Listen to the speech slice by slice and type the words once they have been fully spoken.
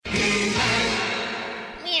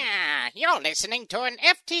You're listening to an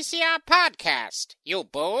FTCR podcast, you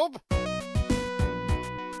boob.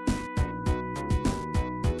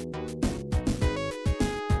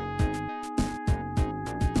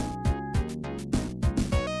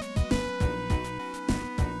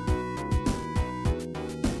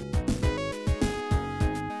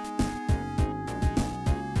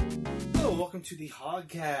 Welcome to the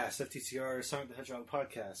Hogcast, FTCR Sonic the Hedgehog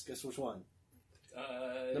podcast. Guess which one?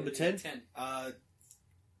 Number 10? 10.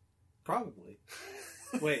 Probably.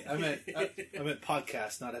 Wait, I meant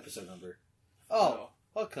podcast, not episode number. Oh,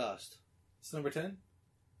 podcast. It's number 10?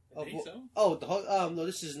 I think so. Oh, no,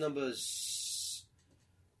 this is number 6,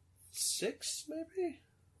 maybe?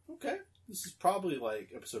 Okay. This is probably like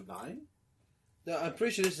episode 9? No, I'm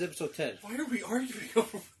pretty sure this is episode 10. Why are we arguing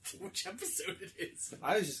over which episode it is?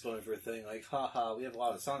 I was just going for a thing like, haha, we have a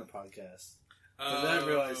lot of Sonic podcasts. But then I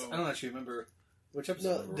realized, I don't actually remember which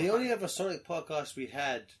episode. No, the only other Sonic podcast we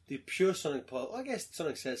had, the pure Sonic podcast, I guess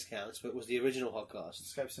Sonic Says counts, but it was the original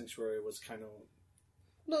podcast. Skype Sanctuary was kind of...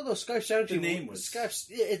 No, Skype Sanctuary... The name was... Skype's,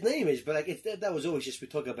 yeah, its name is, but like that was always just we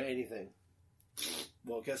talk about anything.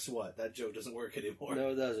 Well, guess what? That joke doesn't work anymore. No,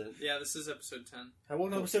 it doesn't. Yeah, this is episode 10. I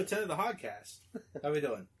won episode 10 of the Hogcast. How are we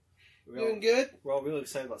doing? Doing good? We're all really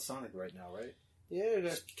excited about Sonic right now, right? Yeah, we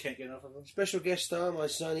got Can't get enough of him. special guest star, my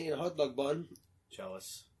son eating a hot dog bun.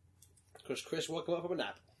 Jealous. Because Chris woke him up from a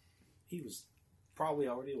nap. He was probably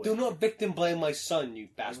already awake. Do not victim blame my son, you I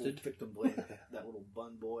will bastard. victim blame that little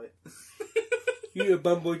bun boy. You're a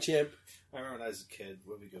bum boy champ. I remember when I was a kid,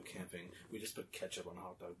 when we go camping, we just put ketchup on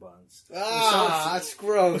hot dog buns. That's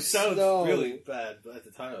gross. It sounds No. really bad, but at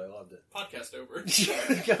the time I loved it. Podcast over.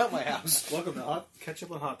 Get out of my house. Welcome to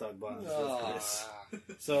ketchup on hot dog buns with Chris. Ah.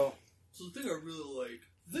 So, So the thing I really like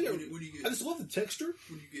when you get I just love the texture.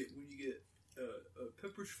 when you get a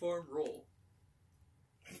Pepperidge Farm roll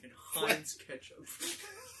and Heinz ketchup.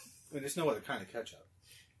 I mean, there's no other kind of ketchup.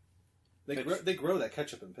 They grow that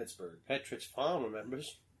ketchup in Pittsburgh. Petridge Farm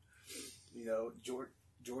remembers. You know,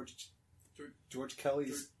 George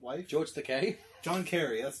Kelly's wife? George Takei. John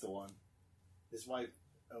Kerry, that's the one. His wife.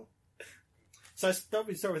 Oh. So I thought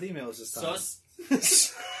we'd start with emails this time.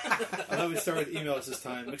 Sus. I thought we'd start with emails this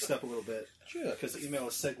time, mixed up a little bit. Sure. Because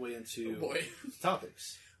emails segue into Oh boy.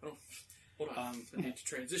 topics. Oh, hold on. I need to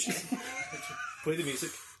transition. Play the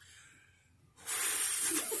music.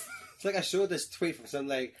 It's like I saw this tweet from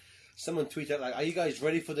someone tweeted like, "Are you guys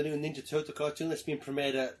ready for the new Ninja Turtle cartoon that's being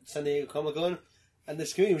premiered at San Diego Comic Con?" And the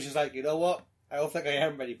community was just like, "You know what? I don't think I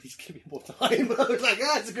am ready. Please give me more time." I was like,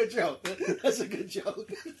 "That's a good joke. That's a good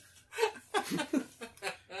joke."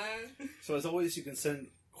 So as always, you can send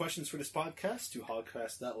questions for this podcast to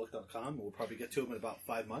hogcast.outlook.com, and we'll probably get to them in about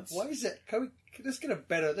 5 months. Why is it? Let's get a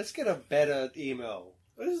better email.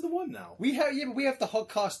 This is the one now. We have the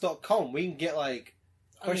hogcast.com. We can get like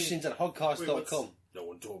questions at hogcast.com. No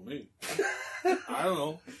one told me. I don't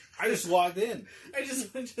know. I just logged in. I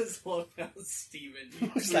just love how Steven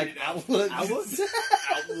It's like Outlook. Outlook.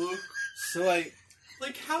 So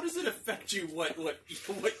Like, how does it affect you? What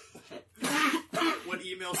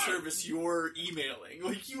email service you're emailing?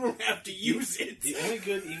 Like, you don't have to use it. The only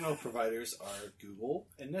good email providers are Google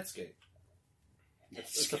and Netscape.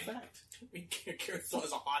 It's a fact. I mean, Karen still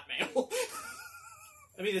has a Hotmail.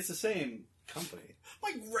 I mean, it's the same company.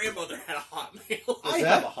 My grandmother had a Hotmail. I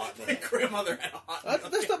have a Hotmail. My grandmother had a Hotmail.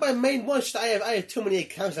 That's not my main one. I have too many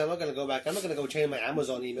accounts. I'm not going to go back. I'm not going to go change my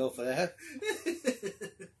Amazon email for that.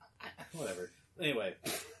 Whatever. Anyway,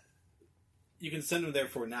 you can send them there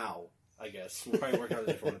for now, I guess. We'll probably work out a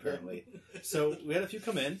different one, apparently. So, we had a few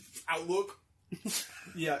come in. Outlook.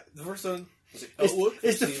 Yeah, the first one was Outlook.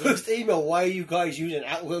 It's the first email. Why are you guys using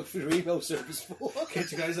Outlook for your email service for?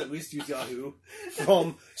 Can't you guys at least use Yahoo?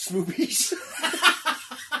 From Smoobies.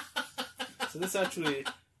 So this actually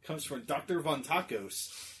comes from Dr. Von Tacos,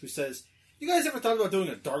 who says, "You guys ever thought about doing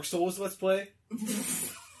a Dark Souls Let's Play?"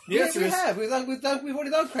 Yes, we have. We've already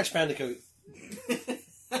done Crash Bandicoot.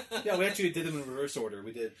 Yeah, we actually did them in reverse order.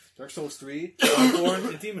 We did Dark Souls 3, Bloodborne,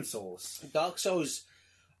 and Demon Souls. Dark Souls,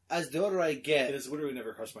 as the older I get... It has literally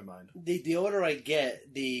never crossed my mind. The older I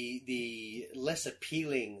get, the less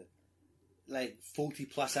appealing, like,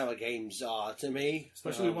 40-plus hour games are to me.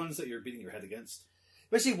 Especially ones that you're beating your head against.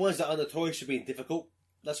 Especially ones that are notorious for being difficult.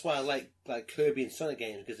 That's why I like Kirby and Sonic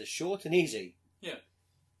games, because they're short and easy. Yeah.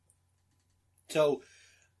 So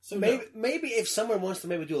maybe if someone wants to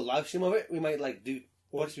maybe do a live stream of it, we might do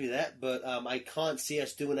possibly that. But I can't see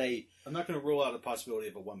us doing a. I'm not going to rule out the possibility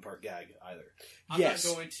of a one-part gag either. I'm not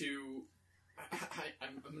going to.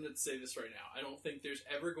 I'm going to say this right now. I don't think there's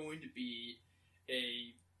ever going to be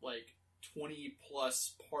a 20+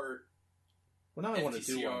 part Well, now I want to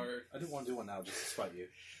do one. FTCR. I didn't want to do one now just to spite you.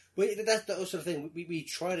 That's the sort of thing. We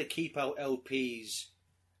try to keep our LPs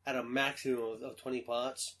at a maximum of 20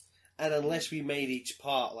 parts. And unless we made each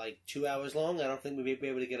part like 2 hours long, I don't think we'd be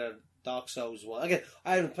able to get a Dark Souls one. Again,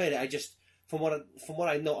 I haven't played it. I just from what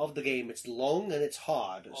I know of the game, it's long and it's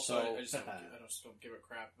hard. Also, So I just don't give a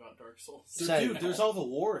crap about Dark Souls. Same. Dude, there's all the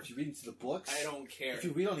lore if you read into the books. I don't care. If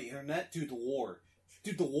you read on the internet, dude, the war.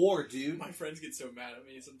 Dude, the war, dude. My friends get so mad at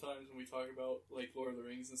me sometimes when we talk about like Lord of the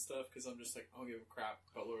Rings and stuff because I'm just like, I don't give a crap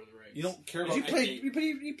about Lord of the Rings. You don't care about... you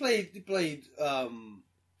played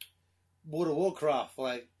World of Warcraft for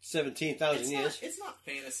like 17,000 years. It's not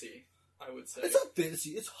fantasy, I would say. It's not fantasy.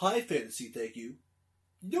 It's high fantasy, thank you.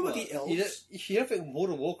 You know what the elves... You don't think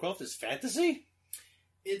World of Warcraft is fantasy?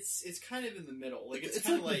 It's kind of in the middle. Like it's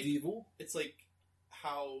kind of like like medieval. It's like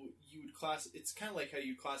how you would it's kind of like how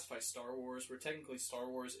you classify Star Wars, where technically Star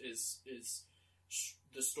Wars is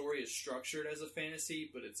the story is structured as a fantasy,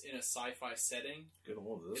 but it's in a sci-fi setting. Get a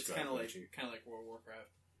hold of this It's guy, kind of don't you? like World of Warcraft.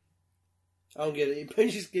 I don't get it. Ben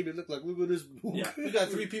just gave me a look like, look at this book. Yeah, we got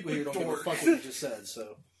 3 people here who don't give a fuck what you just said,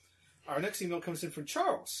 so... Our next email comes in from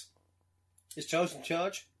Charles. Is Charles in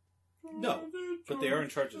charge? No, but they are in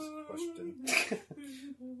charge of this question.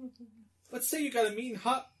 Let's say you got a mean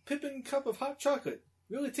hot pippin cup of hot chocolate.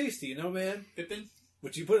 Really tasty, you know, man? Pippin?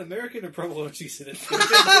 Would you put American or provolone cheese in it?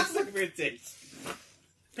 It's like a weird taste.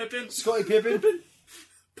 Pippin? Scotty Pippin?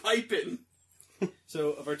 Pipin?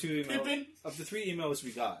 So, of our 2 emails... Pippin? Of the 3 emails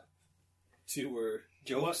we got, 2 were...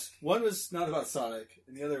 Jokes? One was not about Sonic,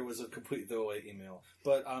 and the other was a complete throwaway email.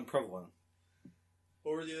 But on provolone.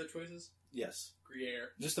 What were the other choices? Yes. Gruyere.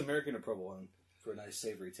 Just American or provolone for a nice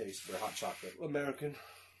savory taste for hot chocolate. American.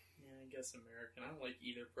 Yeah, I guess American. I don't like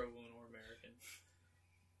either provolone or American.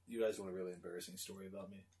 You guys want a really embarrassing story about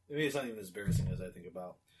me. Maybe it's not even as embarrassing as I think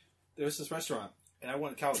about. There was this restaurant, and I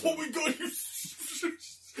wanted calzone. Oh my god, you're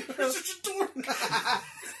such a dork!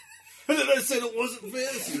 And then I said it wasn't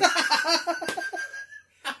fancy.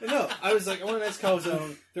 No, I was like, I want a nice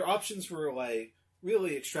calzone. Their options were like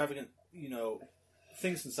really extravagant,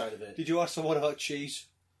 things inside of it. Did you ask someone about cheese?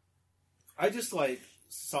 I just like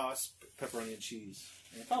sauce, pepperoni, and cheese,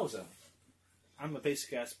 and calzone. I'm a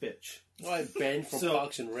basic ass bitch. Like Ben from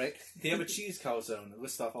Parks and Rec. They have a cheese calzone that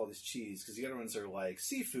lists off all this cheese because the other ones are like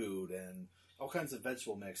seafood and all kinds of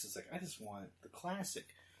vegetable mix. It's like, I just want the classic.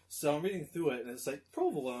 So I'm reading through it and it's like,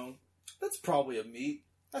 provolone, that's probably a meat.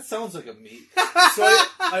 That sounds like a meat. So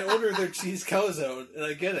I ordered their cheese calzone and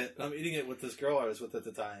I get it. And I'm eating it with this girl I was with at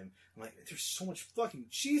the time. I'm like, there's so much fucking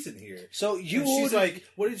cheese in here. So she's like,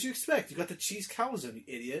 what did you expect? You got the cheese calzone, you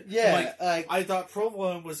idiot. Yeah. I'm like, I thought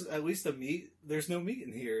provolone was at least a meat. There's no meat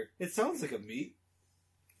in here. It sounds like a meat.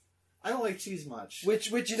 I don't like cheese much. Which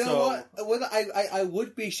you know what? Well, I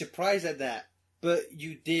would be surprised at that. But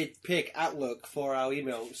you did pick Outlook for our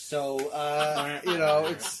email, so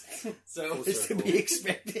it's to be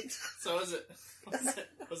expected. So I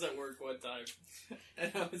was at work one time,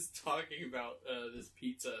 and I was talking about this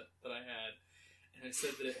pizza that I had, and I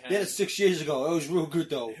said that it had... Yeah, 6 years ago. It was real good,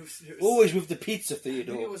 though. It was always with the pizza, I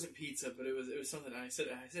Theodore. think it wasn't pizza, but it was something. I said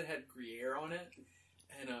it had Gruyere on it,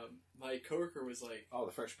 and my coworker was like... Oh,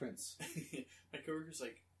 the Fresh Prince. My coworker's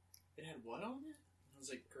like, it had what on it? I was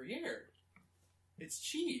like, Gruyere. It's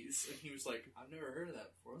cheese. And he was like, I've never heard of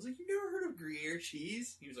that before. I was like, you've never heard of Gruyere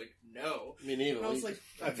cheese? He was like, no. Me neither. And I was like,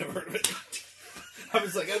 I've never heard of it. I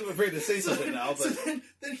was like, I'm afraid to say something now, but... So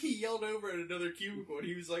then he yelled over at another cubicle, and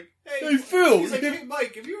he was like, Hey, Phil! He's like, hey,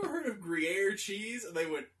 Mike, have you ever heard of Gruyere cheese? And they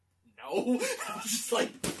went, no. I was just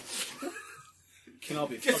like... Can all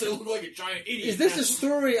be Guess I look like a giant idiot. Is this a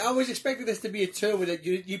story? I was expecting this to be a term that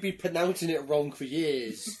you'd be pronouncing it wrong for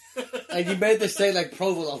years. And you made this say like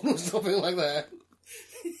provolone or something like that.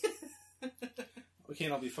 We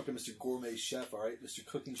can't all be fucking Mr. Gourmet Chef, alright? Mr.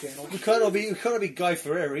 Cooking Channel. We can't all be Guy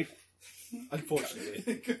Fieri.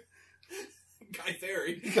 Unfortunately. Guy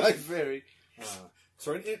Fieri. Guy Fieri.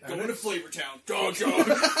 So Going to Flavor Town. Dog.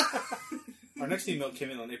 Our next email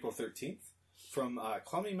came in on April 13th from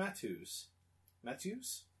Kwame Matthews.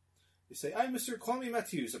 Matthews? They say, I'm Mr. Kwame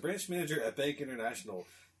Matthews, a branch manager at Bank International,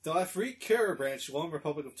 the Afrique Kara branch, Long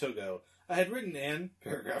Republic of Togo. I had written an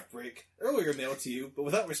paragraph break earlier mailed to you, but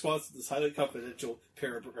without response to this highly confidential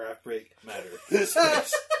paragraph break matter.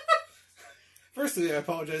 Firstly, I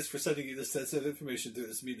apologize for sending you this sensitive information through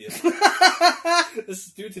this medium. This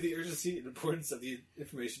is due to the urgency and importance of the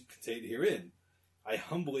information contained herein. I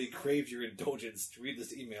humbly crave your indulgence to read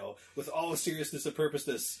this email with all seriousness and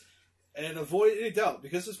purposeness, and avoid any doubt,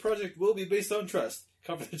 because this project will be based on trust,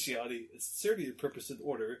 confidentiality, and sincerity and purpose in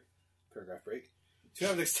order, paragraph break, to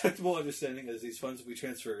have an acceptable understanding as these funds will be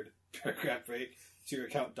transferred, paragraph break, to your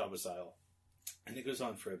account domicile. And it goes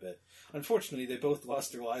on for a bit. Unfortunately, they both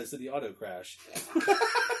lost their lives in the auto crash.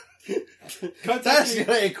 That's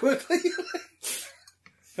escalated quickly.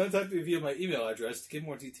 Contact me via my email address to give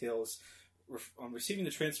more details on receiving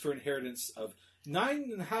the transfer inheritance of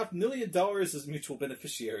 $9.5 million as mutual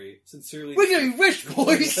beneficiary. Sincerely, We're getting rich,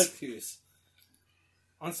 boys! Matthews.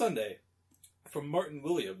 On Sunday, from Martin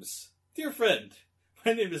Williams. Dear friend,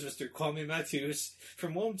 my name is Mr. Kwame Matthews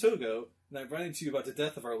from Wom Togo, and I'm writing to you about the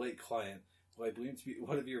death of our late client, who I believe to be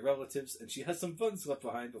one of your relatives, and she has some funds left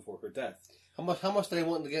behind before her death. How much do they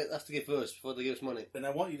want to get us to give first before they give us money? And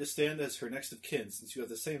I want you to stand as her next of kin, since you have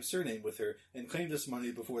the same surname with her, and claim this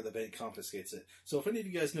money before the bank confiscates it. So if any of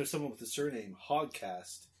you guys know someone with the surname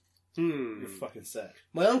Hogcast, you're fucking set.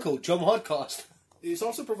 My uncle, John Hodcast. He's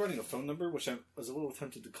also providing a phone number, which I was a little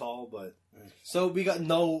tempted to call, but... So we got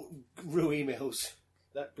no real emails.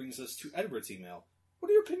 That brings us to Edward's email. What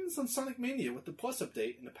are your opinions on Sonic Mania with the Plus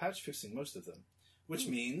update and the patch fixing most of them? Which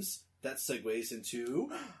means that segues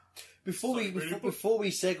into... Before we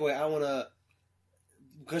segue, I want to...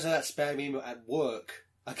 Because of that spam email at work,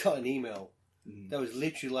 I got an email that was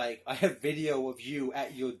literally like, I have video of you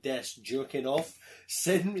at your desk jerking off.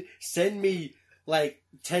 Send me like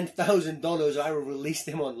 $10,000, I will release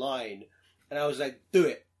them online. And I was like, do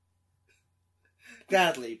it.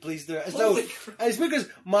 Gladly, please do it. So, and it's because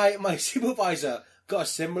my supervisor got a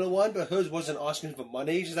similar one, but hers wasn't asking for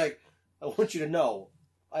money. She's like, I want you to know,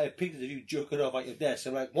 I have pictures of you jerking off at your desk.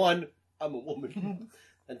 I'm like, one, I'm a woman.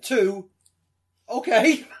 And two,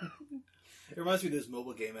 okay. It reminds me of those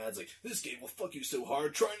mobile game ads, like, this game will fuck you so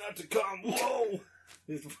hard, try not to come, whoa!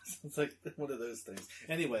 It's like one of those things.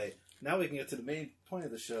 Anyway, now we can get to the main point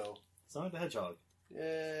of the show, Sonic the Hedgehog.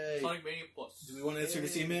 Yay. Sonic Mania Plus. Do we want to answer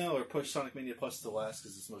this email or push Sonic Mania Plus to last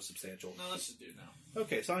because it's most substantial? No, let's just do it now.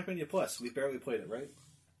 Okay, Sonic Mania Plus. We barely played it, right?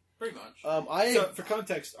 Pretty much. So, for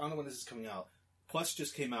context, I don't know when this is coming out. Plus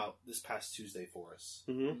just came out this past Tuesday for us.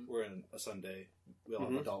 Mm-hmm. We're in a Sunday. We all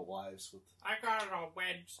have adult lives with I got it on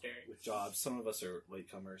Wednesday. with jobs. Some of us are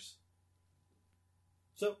latecomers.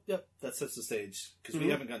 So, yep, that sets the stage because we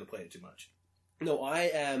haven't gotten to play it too much. No,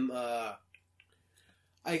 I am.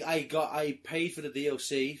 I paid for the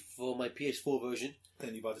DLC for my PS4 version.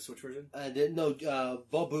 Then you bought the Switch version? And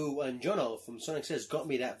Bobu and Jono from Sonic Says got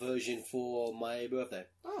me that version for my birthday.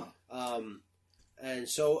 Oh. And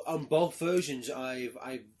so on both versions, I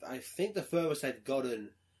think the furthest I've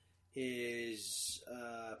gotten is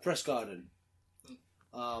Press Garden.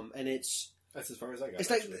 And That's as far as I got.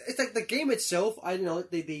 It's like the game itself. I know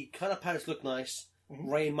the color palettes look nice.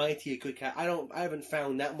 Ray and Mighty, a good cat. I haven't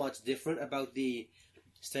found that much different about the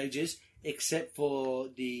stages, except for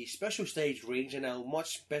the special stage rings are now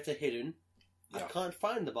much better hidden. Yeah. I can't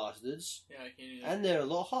find the bastards. Yeah, I can't either. And they're a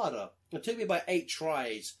lot harder. It took me about 8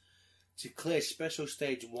 tries to clear special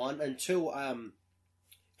stage 1 and 2.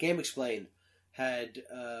 Game Explain had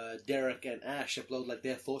Derek and Ash upload like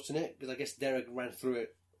their thoughts on it, because I guess Derek ran through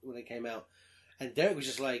it when it came out, and Derek was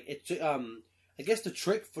just like, I guess the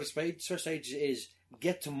trick for the special stage is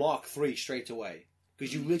get to Mark 3 straight away,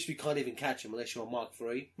 because you literally can't even catch him unless you're on Mark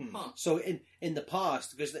 3. So in the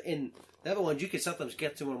past, because in the other ones you could sometimes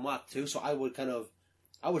get to him on Mark 2, so I would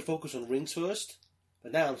focus on rings first,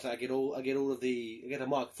 but now I get a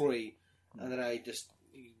Mark 3, and then I just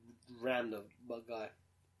ram the bug guy.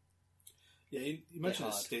 Yeah, you mentioned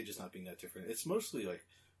the stages not being that different. It's mostly like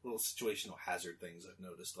little situational hazard things I've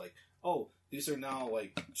noticed. Like, oh, these are now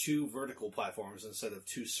like 2 vertical platforms instead of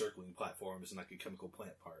 2 circling platforms and like a chemical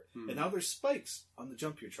plant part. And now there's spikes on the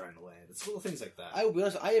jump you're trying to land. It's little things like that. I will be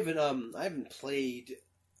honest, I haven't played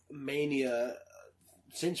Mania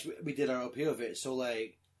since we did our OP of it. So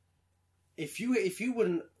like, if you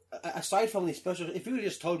wouldn't, aside from the special, if you would have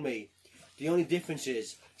just told me the only difference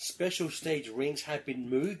is special stage rings have been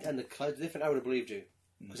moved and the colors are different, I would have believed you.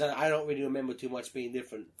 Because I don't really remember too much being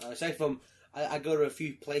different. Aside from, I go to a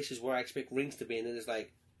few places where I expect rings to be, and then there's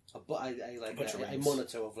like a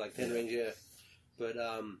monitor of like 10 rings, yeah. But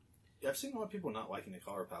yeah, I've seen a lot of people not liking the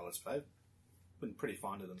color palettes, but I've been pretty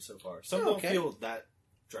fond of them so far. Some don't feel that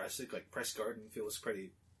drastic. Like Press Garden feels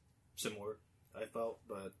pretty similar, I felt,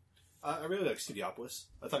 but I really like Studiopolis.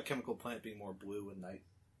 I thought Chemical Plant being more blue and night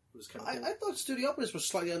was kind of cool. I thought Studiopolis was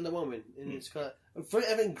slightly underwhelming. And it's kind of, I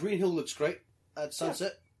think Green Hill looks great at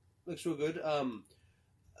sunset. Yeah. Looks real good.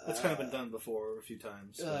 That's kind of been done before a few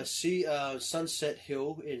times. Sunset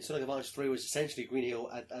Hill in Sonic Advance 3 was essentially Green Hill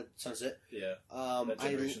at sunset. Yeah. That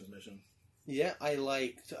Generations mission. Yeah, I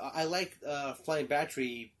liked Flying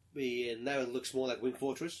Battery, and now it looks more like Wing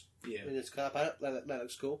Fortress. Yeah. In its color palette. That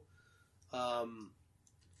looks cool. The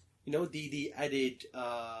added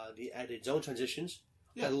zone transitions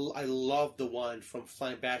Yeah. I love the one from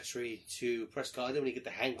Flying Battery to Press Garden when you get the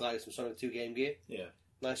hang gliders from Sonic 2 Game Gear. Yeah.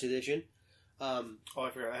 Nice addition. I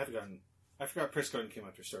forgot. I forgot Press Garden came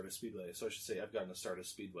after Stardust Speedway, so I should say I've gotten a Stardust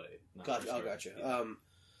Speedway. Gotcha.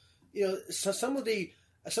 Yeah. So some of the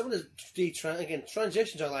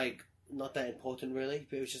transitions are like not that important really,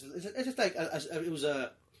 but it's just like it was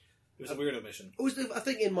a weirdo mission. It was I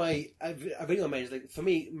think in my video made like for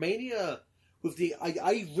me Mania with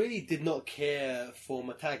I really did not care for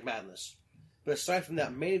Metallic Madness, but aside from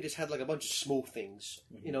that, Mania just had like a bunch of small things.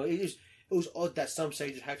 Mm-hmm. It was odd that some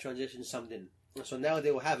stages had transitions, some didn't. So now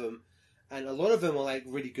they will have them. And a lot of them are like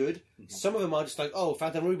really good. Mm-hmm. Some of them are just like, oh,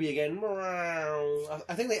 Phantom Ruby again.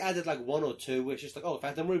 I think they added like one or two where it's just like, oh,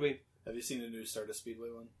 Phantom Ruby. Have you seen the new Stardust Speedway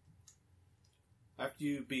one? After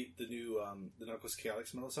you beat the new the Knuckles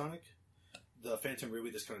Chaotix Metal Sonic, the Phantom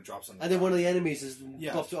Ruby just kind of drops on the And then ground. one of the enemies is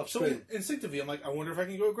popped off So screen. instinctively, I'm like, I wonder if I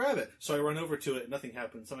can go grab it. So I run over to it, nothing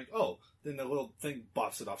happens. I'm like, oh. Then the little thing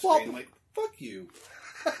bops it off screen. I'm like, fuck you.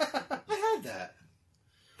 I had that.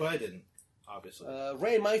 But I didn't. Obviously.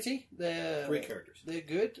 Ray and Mighty, they're Great characters. They're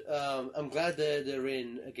good. I'm glad they're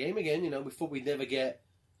in a game again. Before we never get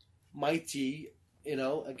Mighty,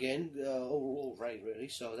 again. Or Ray, really.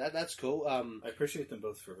 So that's cool. I appreciate them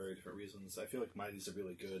both for very different reasons. I feel like Mighty's a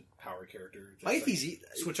really good power character. Just Mighty's like,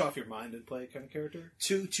 switch off your mind and play kind of character.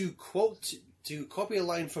 To copy a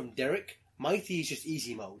line from Derek, Mighty is just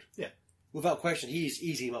easy mode. Yeah. Without question, he is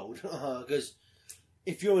easy mode because.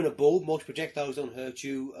 If you're in a ball, most projectiles don't hurt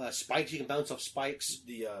you. Spikes, you can bounce off spikes.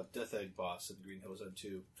 The Death Egg boss in the Green Hill Zone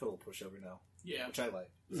 2, total pushover now. Yeah. Which I like.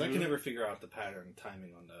 Because I can never figure out the pattern and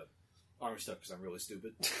timing on the arm stuff because I'm really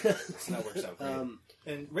stupid. So that works out great.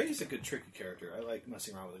 And Ray's a good tricky character. I like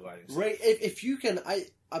messing around with the gliding stuff. Ray, if you can,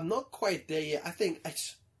 I'm not quite there yet. I think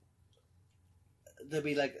there'll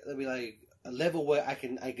be like a level where I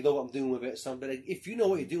know what I'm doing with it. Something. But if you know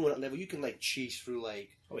what you're doing at that level, you can like cheese through like.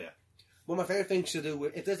 Oh yeah. One of my favorite things to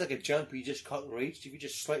do, if there's like a jump you just can't reach, if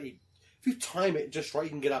you time it just right,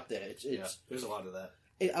 you can get up there. There's a lot of that.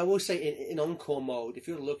 I will say in Encore mode, if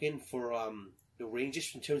you're looking for the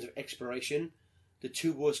ranges in terms of exploration, the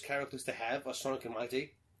two worst characters to have are Sonic and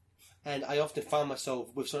Mighty. And I often find myself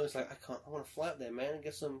with Sonic, it's like, I want to fly up there, man, and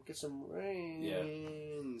get some range. Yeah.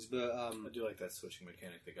 But I do like that switching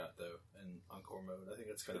mechanic they got, though, in Encore mode. I think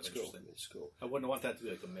that's kind of interesting. Cool. It's cool. I wouldn't want that to be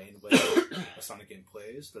like the main way a Sonic game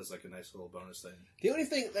plays, but it's like a nice little bonus thing. The only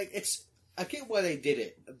thing, I get why they did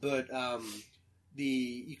it, but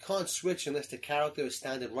you can't switch unless the character is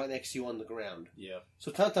standing right next to you on the ground. Yeah.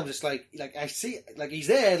 So sometimes it's like I see, like he's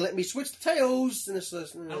there, let me switch the tails, and it's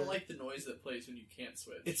just. I don't like the noise that plays when you can't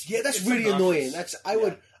switch. That's really annoying. I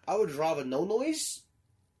would rather no noise,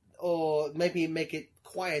 or maybe make it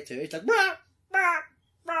quieter. It's like rah, rah,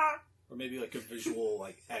 rah. Or maybe like a visual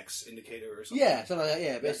like X indicator or something. Yeah, something like that.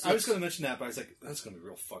 Yeah, but I was going to mention that, but I was like, that's going to be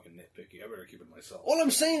real fucking nitpicky. I better keep it to myself. All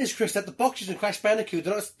I'm saying is, Chris, that the boxes in Crash Bandicoot,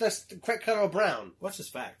 that's the correct colour of brown. Well, that's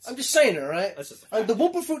just facts. I'm just saying it, right? That's just a And fact. the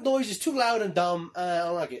Wumpa Fruit noise is too loud and dumb. I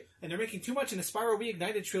don't like it. And they're making too much in the Spyro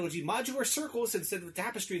Reignited trilogy modular circles instead of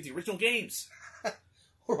tapestry of the original games.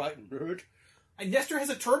 All right, nerd. And Nestor has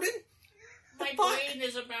a turban? My brain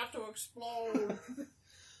is about to explode.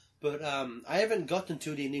 But I haven't gotten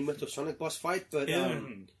to the new Metal Sonic boss fight, but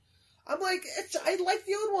I'm like, I like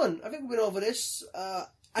the old one. I think we've been over this.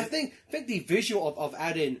 I think the visual of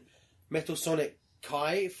adding Metal Sonic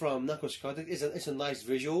Kai from Knuckles Contact is a nice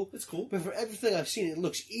visual. It's cool. But for everything I've seen, it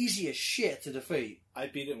looks easy as shit to defeat. I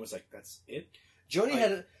beat it and was like, that's it? Johnny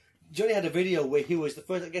had a video where he was the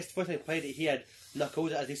first time he played it, he had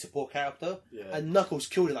Knuckles as his support character, and Knuckles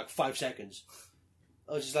killed it in like 5 seconds.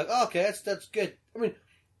 I was just like, oh, okay, that's good. I mean,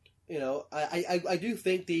 I do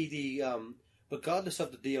think the regardless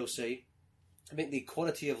of the DLC, I think the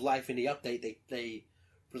quality of life in the update they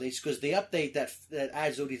released, because the update that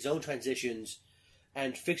adds all these zone transitions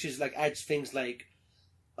and fixes adds things like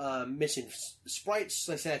missing sprites.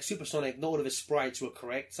 Let's say like Supersonic, not all of his sprites were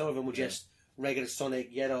correct. Some of them were just regular Sonic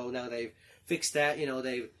Yellow. Now they've fixed that.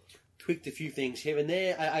 They've tweaked a few things here and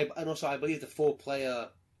there. And also I believe the four player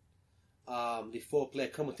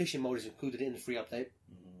competition mode is included in the free update.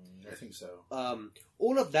 I think so.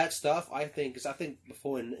 All of that stuff, I think, because I think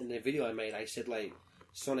before in the video I made, I said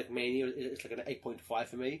Sonic Mania is like an 8.5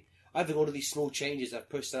 for me. I think all of these small changes have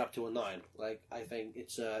pushed it up to a 9. I think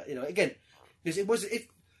it's again, because there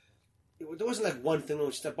wasn't like one thing, it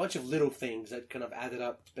was just a bunch of little things that kind of added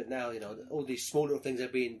up. But now all these small little things are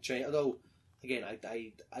being changed. Although again,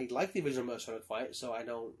 I like the original Sonic fight, so I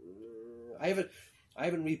don't. I haven't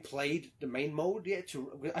replayed the main mode yet.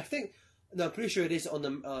 I'm pretty sure it is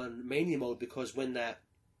on Mania mode, because when that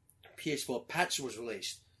PS4 patch was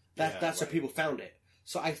released, that's where people found it.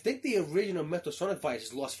 So I think the original Metal Sonic fight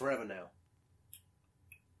is lost forever now.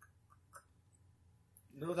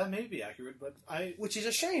 No, that may be accurate, but Which is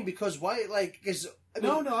a shame, because why, I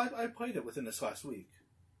played it within this last week.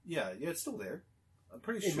 Yeah, it's still there. I'm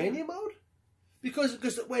pretty sure. In Mania mode?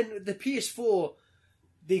 Because when the PS4,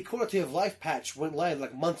 the Quality of Life patch went live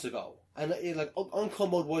like months ago, and Encore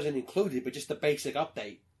mode wasn't included, but just the basic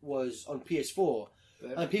update was on PS4,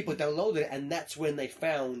 and people downloaded it, and that's when they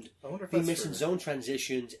found the missing zone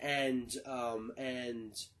transitions and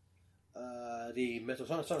the Metal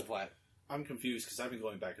Sonic fight. I'm confused because I've been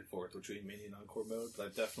going back and forth between Mania and Encore mode, but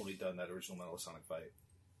I've definitely done that original Metal Sonic fight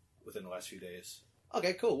within the last few days.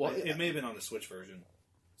 Okay, cool. Well, it may have been on the Switch version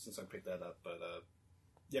since I picked that up, but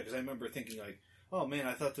yeah, because I remember thinking like, oh man,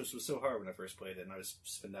 I thought this was so hard when I first played it, and I was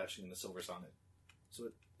spin dashing in the Silver Sonic. So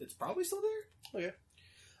it's probably still there.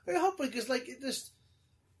 Okay, I hope, because it just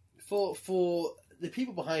for the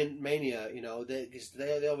people behind Mania,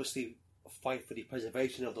 they obviously fight for the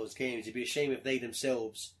preservation of those games. It'd be a shame if they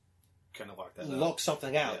themselves kind of lock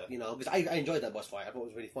something out, because I enjoyed that boss fight. I thought it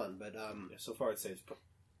was really fun, but so far I'd say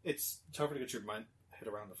it's tougher to get your mind hit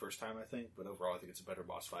around the first time, I think, but overall I think it's a better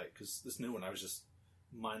boss fight, because this new one I was just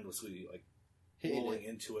mindlessly rolling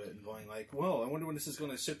into it and going like, well, I wonder when this is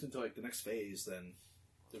going to shift into the next phase. Then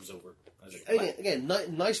it was over. Again,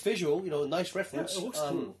 nice visual, nice reference. Yeah, it looks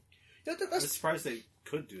cool. I'm surprised they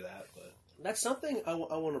could do that, but that's something I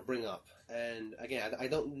want to bring up. And again, I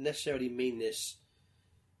don't necessarily mean this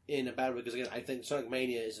in a bad way, because again, I think Sonic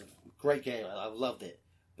Mania is a great game. I've loved it.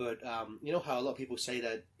 But you know how a lot of people say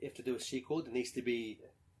that if to do a sequel, there needs to be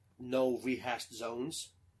no rehashed zones?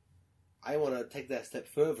 I want to take that a step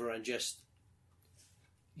further and just...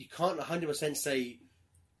 You can't 100% say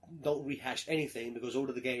don't rehash anything, because all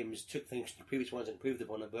of the games took things from the previous ones and improved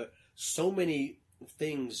upon it, but so many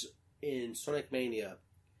things in Sonic Mania,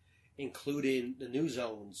 including the new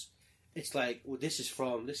zones, it's like, well, this is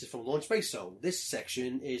from Launch Space Zone. This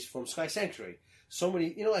section is from Sky Sanctuary. So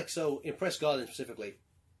many, so in Press Garden specifically,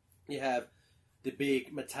 you have the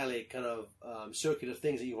big metallic kind of circular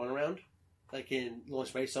things that you run around, like in Launch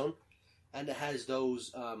Space Zone, and it has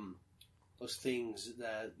those things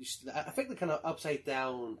that I think they're kind of upside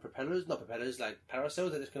down not propellers, like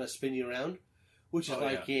parasails that just kind of spin you around, which is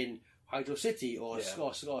in Hydro City or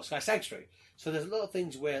Sky Sanctuary. So there's a lot of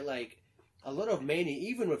things where a lot of Mania,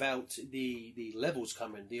 even without the levels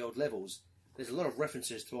coming, the old levels, there's a lot of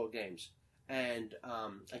references to old games. And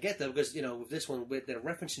I get that, because, with this one, they're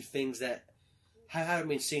referencing things that haven't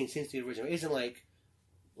been seen since the original. It isn't like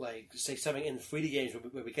say, something in 3D games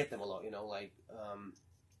where we get them a lot,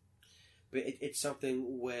 But it's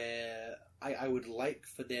something where I would like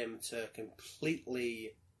for them to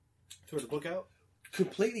completely... Throw the book out?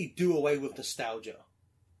 Completely do away with nostalgia.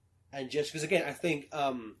 And just... Because, again, I think...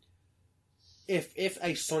 If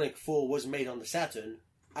a Sonic 4 was made on the Saturn,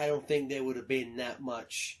 I don't think there would have been that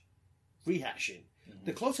much rehashing. Mm-hmm.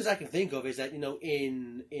 The closest I can think of is that,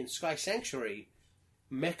 in Sky Sanctuary,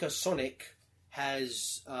 Mecha Sonic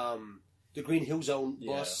has the Green Hill Zone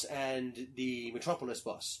boss and the Metropolis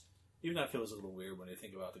boss. Even that feels a little weird when you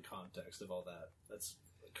think about the context of all that. That's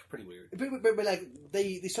pretty weird. But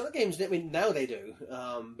the Sonic games, now they do.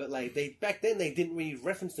 But back then they didn't really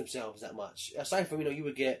reference themselves that much. Aside from, you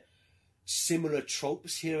would get similar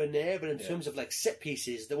tropes here and there, but in terms of set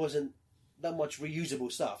pieces, there wasn't that much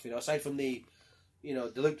reusable stuff. Aside from the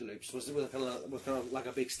loop-de-loops was kind of like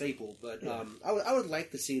a big staple. But I would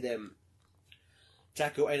like to see them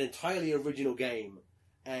tackle an entirely original game,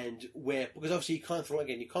 and because obviously you can't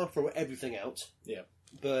throw everything out. Yeah.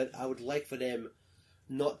 But I would like for them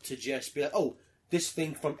not to just be like, oh, this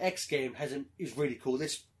thing from X game is really cool.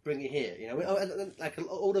 Let's bring it here.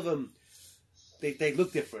 All of them. They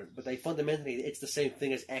look different, but fundamentally it's the same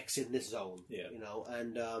thing as X in this zone. Yeah.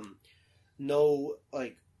 And no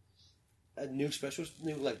new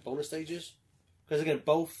bonus stages, because again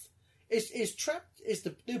both is trapped. Is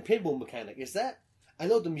the new pinball mechanic? Is that? I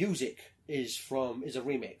know the music is a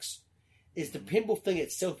remix. Is the pinball thing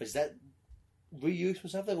itself, is that reused from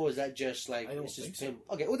something, or is that just I don't think so.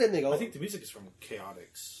 Okay, well then they go. I think the music is from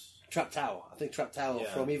Chaotix. Trap Tower. I think Trap Tower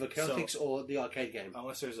from either Chaotix or the arcade game.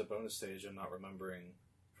 Unless there's a bonus stage I'm not remembering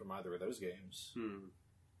from either of those games.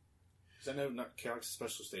 Because I know not Chaotix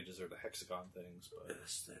special stages are the hexagon things, but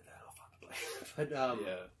so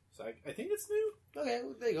I think it's new. Okay,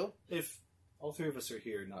 well, there you go. If all three of us are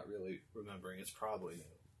here not really remembering, it's probably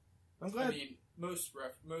new. I'm glad. I mean, most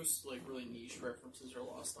really niche references are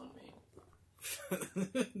lost on me.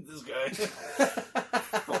 This guy,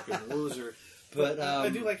 fucking loser. But I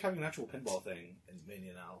do like having an actual pinball thing in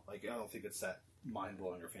Mania now. I don't think it's that mind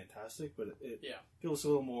blowing or fantastic, but it feels a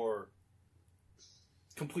little more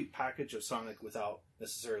complete package of Sonic without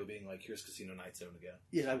necessarily being like, here's Casino Night Zone again.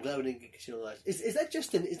 Yeah, I'm glad we didn't get Casino Nights. Is that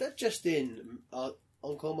just in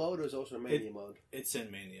Encore mode, or is it also in Mania mode? It's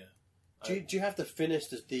in Mania. Do you have to finish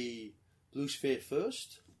the Blue Sphere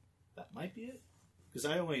first? That might be it. Because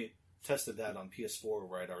I only tested that on PS4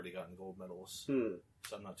 where I'd already gotten gold medals. So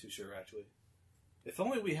I'm not too sure, actually. If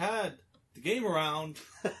only we had the game around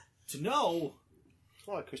to know.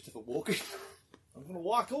 All right, Christopher Walken. I'm going to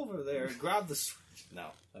walk over there and grab the Switch. No,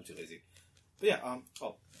 I'm too lazy. But yeah,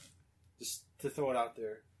 just to throw it out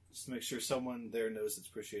there, just to make sure someone there knows it's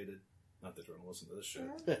appreciated. Not that they're going to listen to this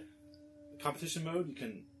shit. The competition mode, you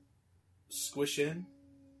can squish in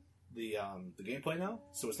the gameplay now,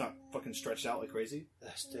 so it's not fucking stretched out like crazy.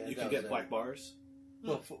 You can get black bars.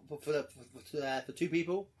 Well, for two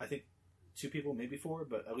people? I think 2 people, maybe 4,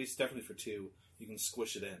 but at least definitely for 2, you can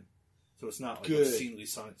squish it in. So it's not like obscenely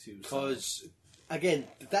Sonic 2. Because, again,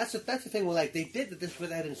 that's the thing where, like, they did this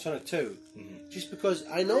with that in Sonic 2. Mm-hmm. Just because,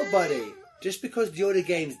 I know, buddy, just because the other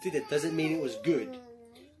games did it doesn't mean it was good.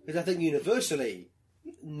 Because I think universally,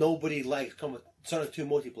 nobody likes Sonic 2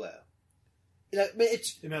 multiplayer. Like,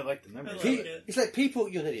 You may like the memory. It's like people,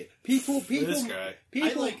 you're an idiot. People. This guy.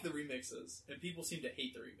 I like the remixes, and people seem to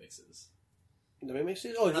hate the remixes. The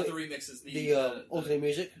remixes? Oh, not the remixes. The alternate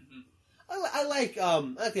music. Mm-hmm. I like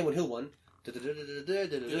the Emerald Hill one. I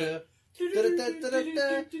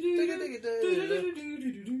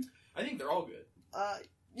think they're all good.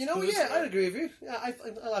 I'd agree with you. Yeah, I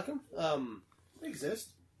like them. They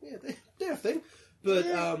exist. Yeah, they're a thing. But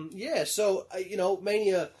so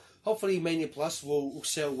Mania. Hopefully, Mania Plus will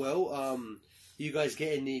sell well. You guys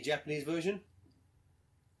getting the Japanese version?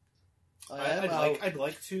 I'd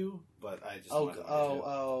like to, but I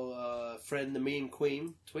just friend the Mean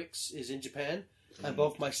Queen Twix is in Japan, and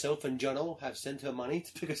both myself and Jono have sent her money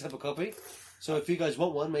to pick us up a copy. So if you guys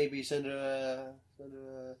want one, maybe send her.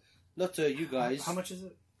 Not to you guys. How much is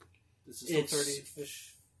it? Is it still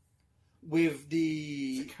 30-ish? With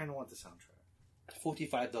the I kind of want the soundtrack.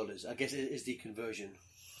 $45, I guess, is the conversion.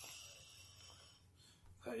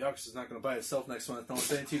 Yakuza is not going to buy itself next month. Don't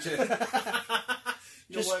say TJ.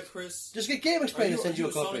 You know what, Chris? Just get Game Explain and send you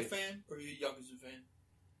a copy. Are you a Sonic fan or are you a Yakuza fan?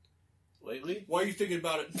 Lately? Why are you thinking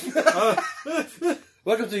about it?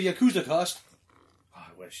 Welcome to the Yakuza cast. Oh,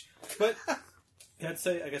 I wish. But I guess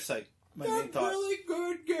my main thought. Really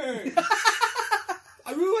good game.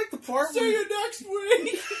 I really like the part. See you next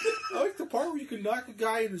week. I like the part where you can knock a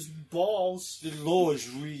guy in his balls. The law is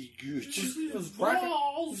really good. His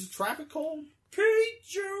balls. Is traffic cone. Pete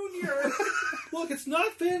Jr. Look, it's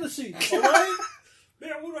not fantasy. All right.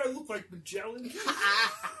 Man, what do I look like, Magellan?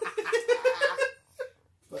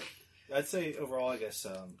 But I'd say overall, I guess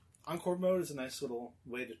Encore mode is a nice little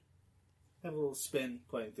way to have a little spin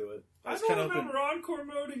playing through it. I don't remember Encore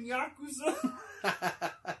mode in Yakuza.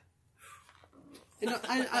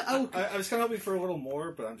 I was kind of hoping for a little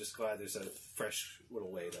more, but I'm just glad there's a fresh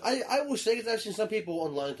little way to. I will say that I've seen some people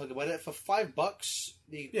online talk about it for $5.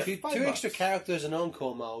 Two extra characters in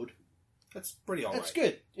Encore mode. That's pretty alright. That's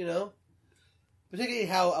good, Particularly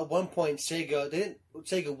how at one point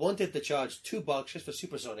Sega wanted to charge $2 just for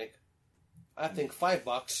Supersonic. I think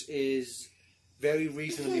 $5 is very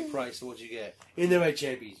reasonably priced for what you get. In the right,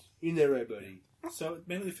 champions. In the right, buddy. So it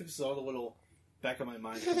mainly fixes all the little back of my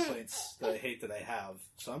mind complaints that I hate that I have.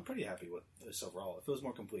 So I'm pretty happy with this overall. It feels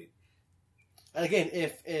more complete. And again,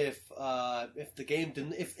 if the game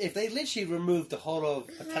didn't, if they literally removed the whole of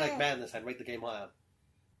Metallic Madness, I'd rate the game higher.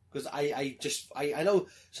 Because I know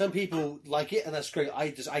some people like it, and that's great.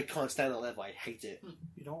 I can't stand that level. I hate it.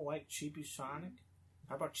 You don't like Chibi Sonic?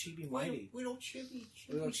 How about Chibi Mighty? We don't Chibi.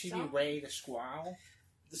 We don't Chibi Ray the Squall.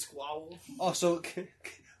 The Squall. Oh, so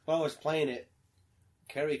while I was playing it,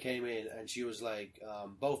 Kerry came in and she was like,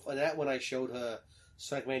 both and that when I showed her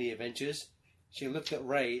Sonic Mania Adventures, she looked at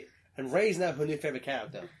Ray, and Ray's now her new favorite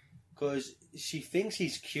character because she thinks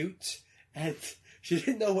he's cute, and she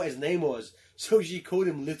didn't know what his name was. So she called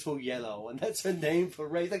him Little Yellow, and that's her name for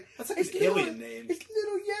Ray. Like, that's like an alien name. It's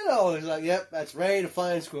Little Yellow. He's like, yep, that's Ray the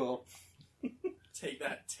Flying Squirrel. Take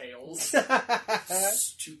that, Tails.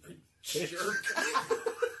 Stupid jerk.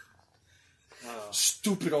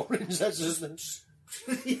 Stupid Orange. That's his name.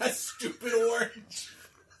 Yeah, Stupid Orange.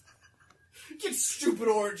 Get Stupid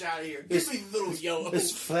Orange out of here. Give me Little Yellow.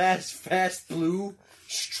 This fast blue.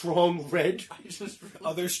 Strong red.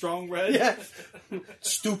 Other strong red? Yeah.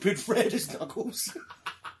 Stupid red is Knuckles.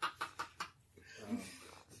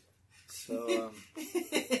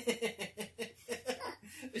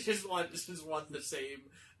 It's just want the same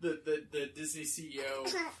the Disney CEO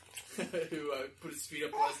who put his feet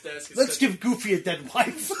up on his desk. Let's give Goofy a dead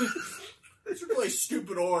wife. It's really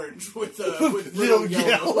stupid orange with little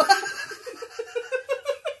yellow.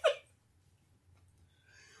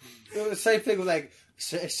 The same thing with like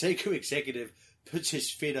a Seiko executive puts his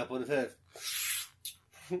feet up on the earth.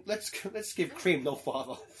 Let's give Cream no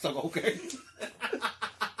father. It's like, okay.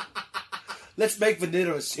 Let's make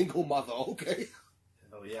Vanilla a single mother, okay?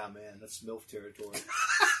 Oh yeah, man, that's MILF territory.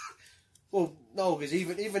 Well, no, because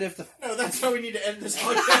even if the No, that's how we need to end this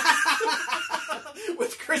podcast.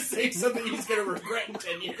 With Chris saying something he's going to regret in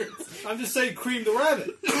 10 years. I'm just saying, Cream the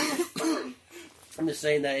rabbit. I'm just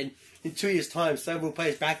saying that in 2 years' time, someone will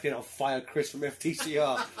play us back then. I'll fire Chris from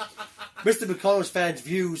FTCR. Mr. McConnell's fans'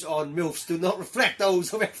 views on MILFs do not reflect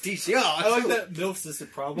those of FTCR. I like that MILFs is the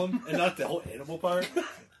problem and not the whole animal part.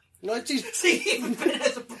 No, it's just... See, even Ben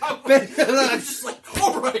has a problem. Ben, He's just like,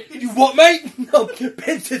 alright. you what, mate? No,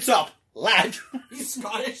 Ben sits up. Lad. He's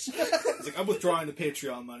Scottish. It's like, I'm withdrawing the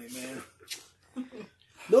Patreon money, man.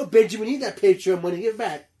 No, Benjamin, you need that Patreon money. Give it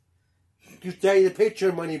back. Give Daddy the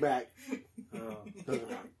Patreon money back.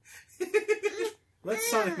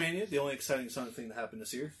 That's Sonic Mania, the only exciting Sonic thing that happened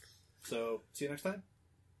this year. So, see you next time.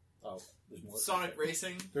 Oh, there's more. Sonic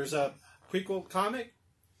Racing. There's a prequel comic.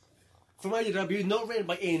 From IDW, not written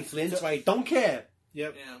by Ian Flint, so I don't care.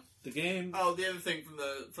 Yep. Yeah. The game. Oh, the other thing from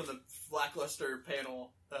the lackluster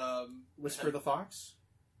panel. Whisper the Fox.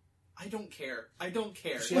 I don't care. I don't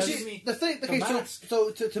care. She Well, has- see, the thing, okay, mask.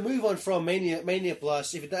 so to move on from Mania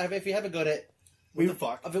Plus, if you haven't got it, What the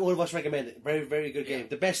fuck? I think all of us recommend it. Very, very good game.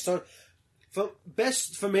 The best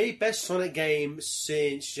for me, best Sonic game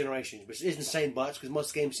since Generations, which is insane, but because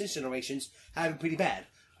most games since Generations have been pretty bad.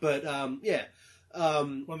 But yeah,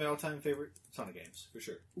 One of my all-time favorite Sonic games, for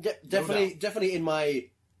sure. definitely in my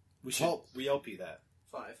We should re-LP that.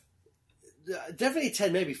 5. definitely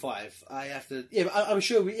 10, maybe 5. I have to. Yeah, but I'm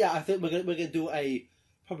sure. I think we're gonna do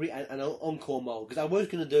probably an encore mode because I was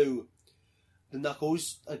gonna do the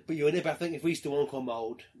Knuckles, but you're in it. But I think if we do encore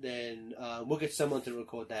mode, then we'll get someone to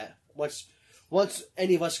record that. Once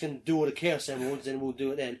any of us can do all the Chaos Emeralds, then we'll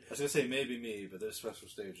do it then. I was gonna say maybe me, but there's special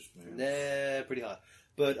stages, man. They're pretty hard.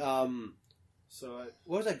 But So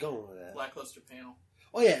where was I going with that? Lackluster panel.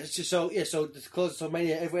 Oh yeah, so the close to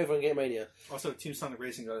Mania, everyone get Mania. also Team Sonic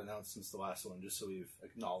Racing got announced since the last one, just so we've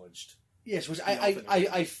acknowledged. Yes, which The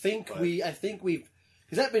I think but- we've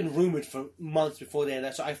because that's been rumored for months before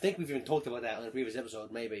then. So I think we've even talked about that on a previous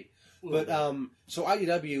episode, maybe. But so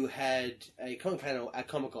IDW had a comic panel at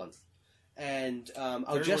Comic Con, and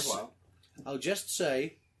I'll just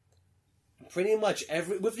say, pretty much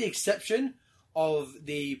with the exception of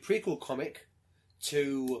the prequel comic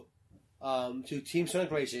to Team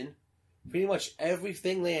Sonic Racing, pretty much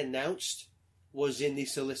everything they announced was in the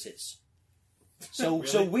solicits. So Really?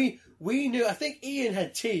 so we knew. I think Ian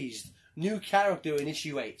had teased new character in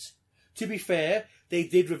issue 8. To be fair, they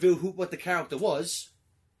did reveal what the character was.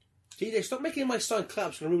 TJ, stop making my son clap.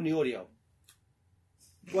 It's going to ruin the audio.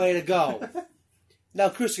 Way to go. Now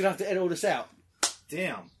Chris is going to have to edit all this out.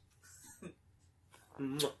 Damn.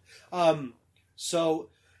 So,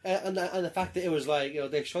 and the fact that it was like,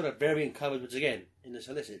 they showed a variant covers, which again, in the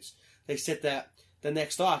solicits, they said that the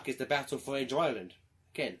next arc is the battle for Angel Island.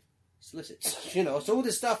 Again, solicits. So all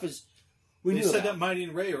this stuff is, we They knew said about. that Mighty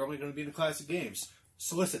and Ray are only going to be in the classic games.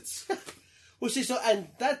 Solicits. Well, see, so, and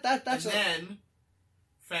that's... And then,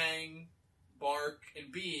 Fang, Bark,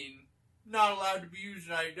 and Bean not allowed to be used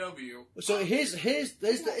in IW. So here's the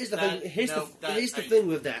thing. Here's the I- thing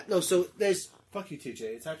with that. No, so there's. Fuck you, TJ.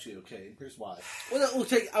 It's actually okay. Here's why. Well, we'll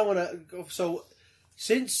take. I want to go. So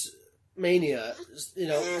since Mania,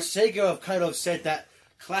 Sega have kind of said that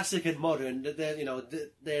classic and modern. That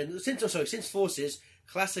they're since Forces,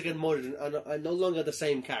 classic and modern are no longer the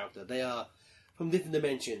same character. They are from different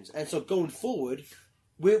dimensions. And so going forward,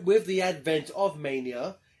 with the advent of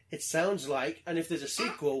Mania, it sounds like, and if there's a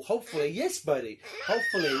sequel, hopefully, yes, buddy,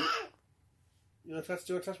 hopefully. You want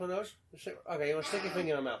to touch my nose? Okay, you want to stick your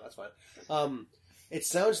finger in my mouth? That's fine. It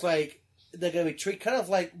sounds like they're going to be kind of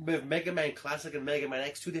like with Mega Man Classic and Mega Man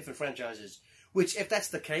X, two different franchises. Which, if that's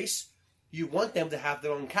the case, you want them to have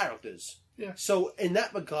their own characters. Yeah. So, in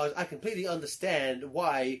that regard, I completely understand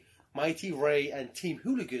why Mighty Ray and Team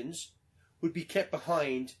Hooligans would be kept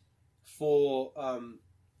behind for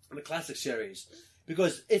the Classic series.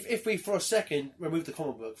 Because if we, for a second, remove the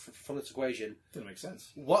comic book from this equation, Doesn't make sense.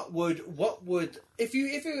 what would if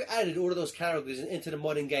you added all of those characters into the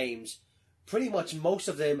modern games, pretty much most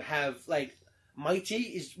of them have like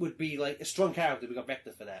Mighty would be like a strong character. We got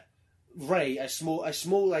Vector for that. Ray, a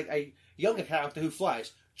small like a younger character who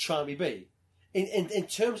flies. Charmy B. In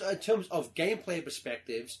terms of gameplay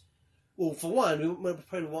perspectives, well, for one, we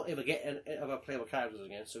probably won't ever get ever playable characters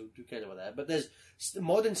again, so who cares about that? But the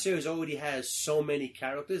modern series already has so many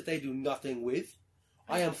characters they do nothing with.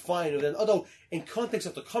 I am fine with it. Although, in context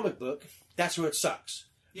of the comic book, that's where it sucks.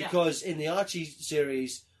 Yeah. Because in the Archie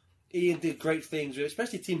series, Ian did great things with,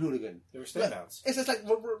 especially Team Hooligan. There were standouts. It's just like,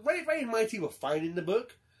 Ray and Mighty were fine in the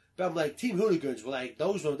book, but I'm like, Team Hooligans were like, that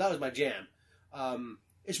was my jam.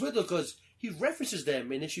 It's weird though, because he references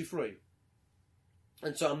them in issue 3.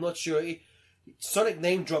 And so I'm not sure. Sonic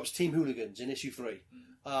name drops Team Hooligans in issue 3.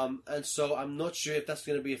 And so I'm not sure if that's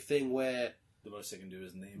going to be a thing where the most they can do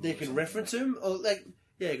is name. They can reference him, or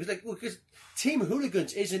because Team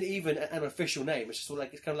Hooligans isn't even an official name. It's just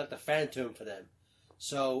like it's kind of like the fan term for them.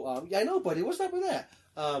 So I know, buddy. What's up with that?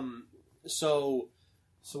 So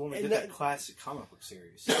when we get that classic comic book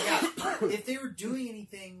series, yeah, if they were doing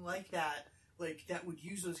anything like that would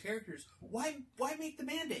use those characters, why make the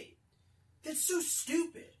mandate? That's so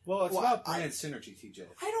stupid. Well, it's about brand synergy, TJ.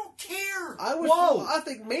 I don't care. I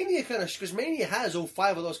think Mania because Mania has all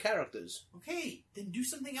 5 of those characters. Okay, then do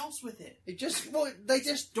something else with it. They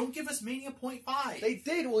just don't give us Mania 0.5. They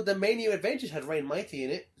did. Well, the Mania Adventures had Ray and Mighty in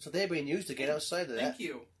it, so they're being used to get outside of that. Thank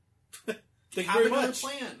you. Thank you very much.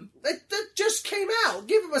 Plan. That just came out.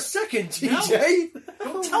 Give them a second, TJ. No.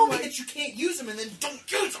 Don't tell me that you can't use them and then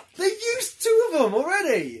don't use them. They used 2 of them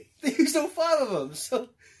already. They used all 5 of them. So,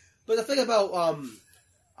 but the thing about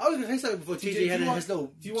I was going to say something before TJ had his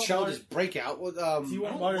little childish breakout. Do you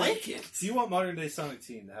want modern day Sonic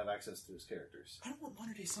Team to have access to his characters? I don't want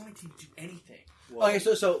modern day Sonic Team to do anything. Well, okay,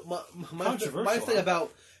 so my thing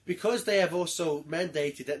about, because they have also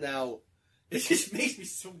mandated that now. It just makes me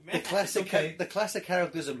so mad. The classic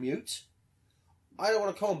characters are mute. I don't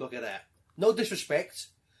want a comic book of that. No disrespect,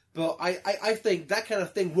 but I think that kind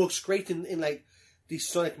of thing works great in like these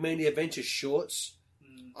Sonic Mania Adventures shorts.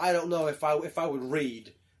 I don't know if I would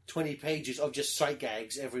read 20 pages of just sight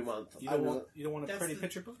gags every month. You don't want a pretty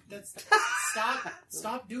picture book?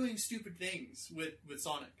 Stop doing stupid things with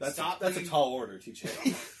Sonic. That's a tall order, TJ.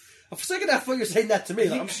 For a second I thought you were saying that to me.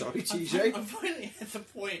 Like, I'm sorry, TJ. I'm finally at the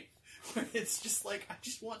point where it's just like, I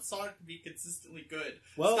just want Sonic to be consistently good.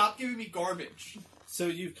 Well, stop giving me garbage. So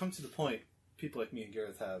you've come to the point people like me and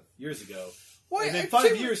Gareth have years ago. Well, and in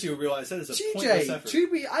 5 years you'll realize that is a pointless effort.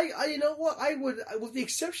 You know what? I would, with the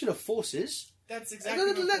exception of Forces... That's exactly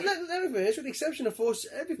what let me finish. With the exception of Forces,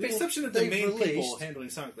 everything... The exception of the main people handling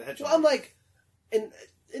Sonic the Hedgehog. Well, I'm like, in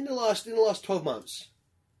the last 12 months,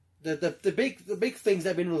 the big things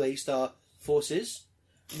that have been released are Forces,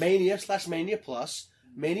 Mania/Mania Plus,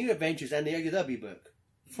 Mania Adventures, and the AEW book.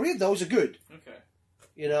 3 of those are good. Okay.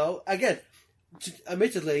 You know, again,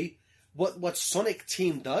 admittedly, what Sonic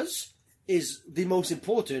Team does is the most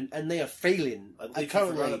important, and they are failing. I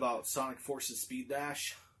forgot about Sonic Forces Speed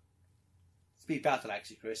Dash. Speed Battle,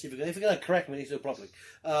 actually, Chris. If you're going to correct me, do it properly.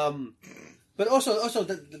 But also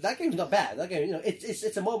that game's not bad. That game, you know,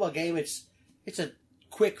 it's a mobile game. It's a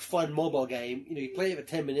quick, fun mobile game. You know, you play it for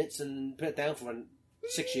 10 minutes and put it down for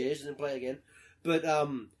 6 years and then play again. But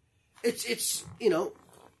it's you know,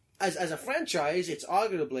 as a franchise, it's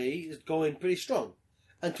arguably going pretty strong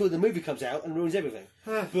until the movie comes out and ruins everything.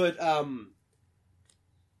 But and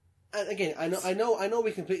again, I know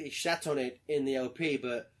we completely shat on it in the LP,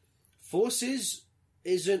 but Forces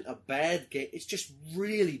isn't a bad game. It's just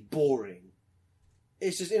really boring.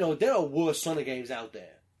 It's just, you know, there are worse Sonic games out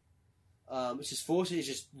there. It's just Forces is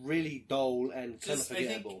just really dull and kind of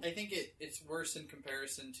forgettable. I think it's worse in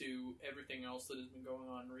comparison to everything else that has been going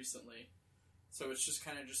on recently. So it's just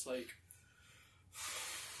kind of just like...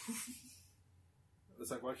 It's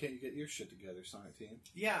like, why can't you get your shit together, Sonic Team?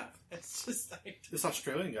 Yeah, it's just like... This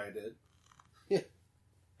Australian guy did. Yeah.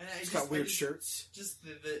 And He's got weird shirts. Just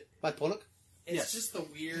the Mike Pollock? It's just the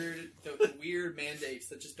weird mandates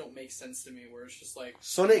that just don't make sense to me, where it's just like...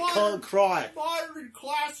 Sonic can't cry. Modern and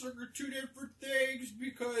classic are 2 different things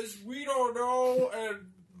because we don't know, and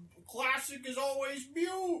classic is always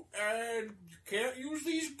mute, and you can't use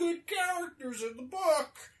these good characters in the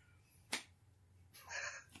book.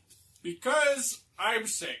 Because I'm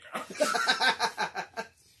Sega.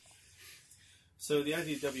 So the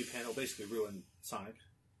IDW panel basically ruined Sonic.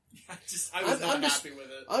 I was not happy with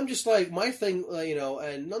it. I'm just like, my thing, you know,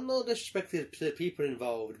 and no disrespect to the people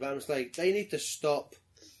involved, but I'm just like, they need to stop.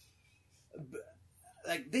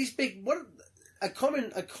 Like, these big, a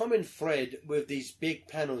common thread with these big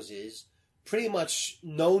panels is pretty much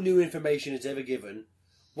no new information is ever given.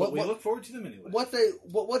 We look forward to them anyway.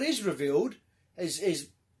 What is revealed is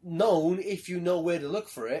known if you know where to look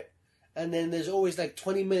for it. And then there's always like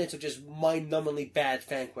 20 minutes of just mind-numbingly bad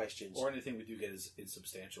fan questions. Or anything we do get is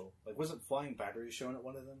insubstantial. Like, wasn't Flying Battery shown at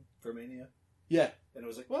one of them for Mania? Yeah. And it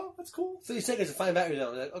was like, well, that's cool. 30 seconds to find battery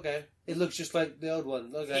zone. Like, okay. It looks just like the old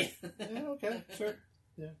one. Okay. Yeah, okay, sure.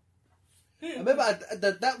 Yeah. I remember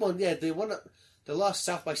that one, the last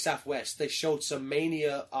South by Southwest, they showed some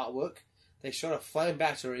Mania artwork. They showed a flying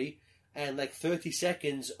battery and like 30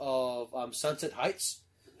 seconds of Sunset Heights.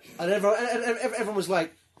 And everyone was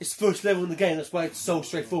like, it's the first level in the game, that's why it's so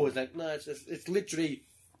straightforward. Like, no, it's literally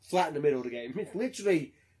flat in the middle of the game. It's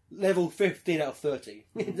literally level 15 out of 30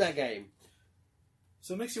 in that game.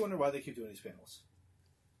 So it makes you wonder why they keep doing these panels.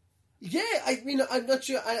 Yeah, I'm not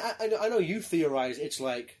sure. I know you theorize it's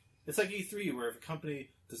like E3, where if a company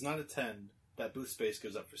does not attend, that booth space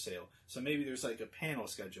goes up for sale. So maybe there's like a panel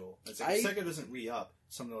schedule. It's like if Sega doesn't re-up,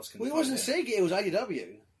 someone else can. Well, it wasn't Sega; it was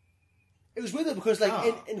IDW. It was weird because like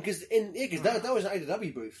that was an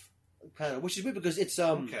IDW booth panel, which is weird because it's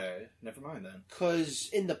okay. Never mind then. Because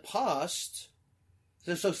in the past,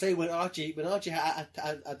 so say when Archie had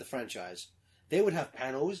the franchise, they would have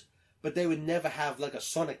panels, but they would never have like a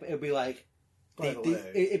Sonic. It would be like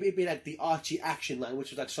it'd be like the Archie action line,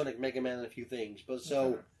 which was like Sonic, Mega Man, and a few things. But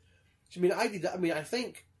so, I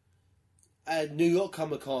think New York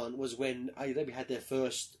Comic Con was when IDW had their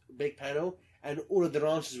first big panel, and all of their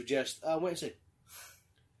answers were just wait and see.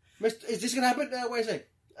 Is this gonna happen? Wait and see.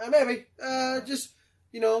 Maybe. Just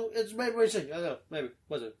it's maybe wait and see. I don't know. Maybe.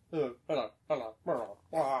 Was it? I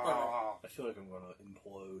feel like I'm gonna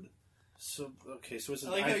implode. So is it?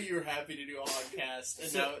 I like how you were happy to do a podcast,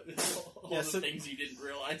 and now all the things you didn't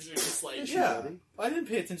realize are just like... Yeah, I didn't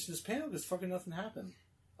pay attention to this panel because fucking nothing happened.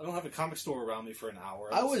 I don't have a comic store around me for an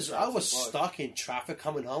hour. I was stuck in traffic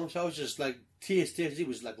coming home, so I was just like, TSD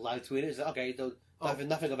was like live tweeting. It's like, okay,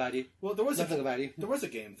 nothing about you. Well, there was nothing about you. There was a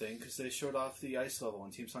game thing because they showed off the ice level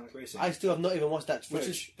on Team Sonic Racing. I still have not even watched that which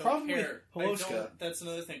footage. is probably Poloska. That's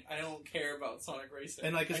another thing. I don't care about Sonic Racing.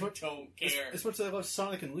 And like, I don't care. As much as I love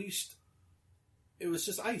Sonic Unleashed, it was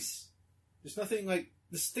just ice. There's nothing like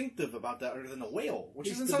distinctive about that other than a whale, which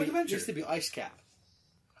is in Sonic Adventure. It used to be Ice Cap.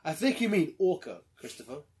 I think you mean Orca,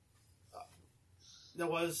 Christopher. That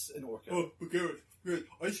was an Orca. Oh, okay.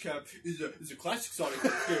 Ice Cap is a classic Sonic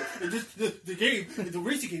game. The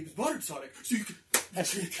racing game is modern Sonic. So you can...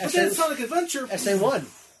 But then Sonic Adventure... SA1.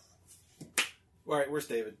 Alright, where's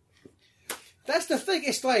David? That's the thing.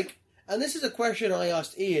 It's like... And this is a question I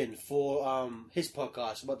asked Ian for his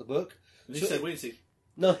podcast about the book. And he said, wait and see.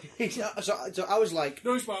 No, so I was like...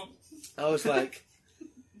 No, smile. I was like...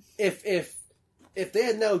 if they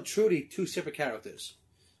are now truly two separate characters,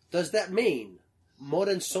 does that mean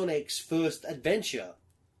modern Sonic's first adventure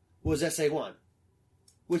was SA1?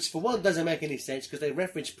 Which, for one, doesn't make any sense because they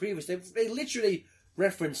referenced they literally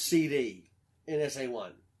referenced CD in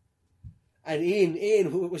SA1. And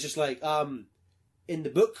Ian was just like, in the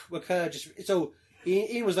book, we're kind of just... So,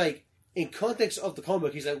 Ian was like, in context of the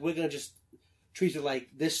comic, he's like, we're going to just treat it like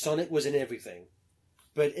this Sonic was in everything.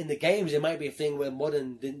 But in the games, it might be a thing where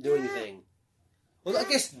Modern didn't do anything. Well, I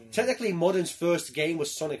guess, technically, Modern's first game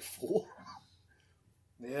was Sonic 4.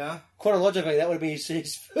 Yeah. Chronologically, that would be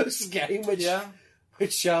his first game, which...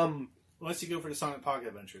 Unless you go for the Sonic Pocket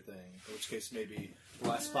Adventure thing, in which case maybe the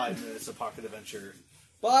last 5 minutes of Pocket Adventure...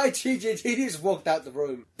 Bye, TJ. He just walked out the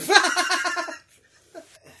room.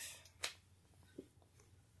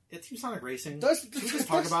 Yeah, Team Sonic Racing. Can we just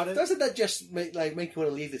talk about it? Doesn't that just make you want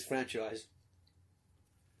to leave this franchise?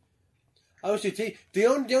 Obviously, the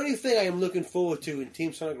only thing I am looking forward to in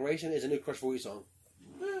Team Sonic Racing is a new Crush 40 song.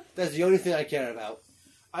 That's the only thing I care about.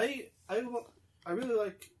 I really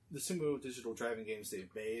like the Sumo Digital driving games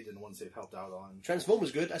they've made and the ones they've helped out on. Transform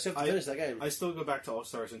was good. I still have to finish that game. I still go back to All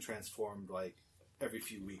Stars and Transformed like every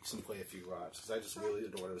few weeks and play a few rides because I just really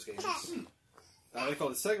adore those games. I like all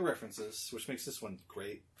the Sega references, which makes this one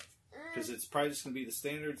great because it's probably just going to be the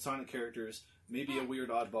standard Sonic characters, maybe a weird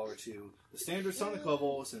oddball or two, the standard Sonic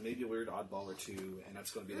levels, and maybe a weird oddball or two, and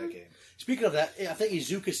that's going to be that game. Speaking of that, I think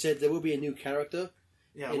Izuka said there will be a new character.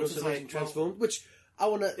 Yeah, in which is like Transformed, which I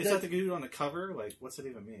want to. Is that the dude on the cover? Like, what's it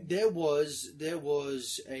even mean? There was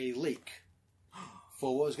a leak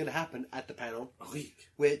for what was going to happen at the panel. A leak,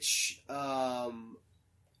 which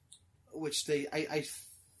they I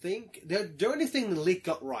think the only thing the leak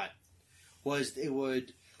got right was it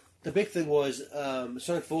would. The big thing was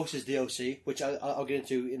Sonic Forces DLC, which I'll get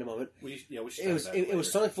into in a moment. It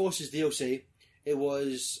was Sonic Forces DLC. It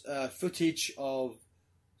was footage of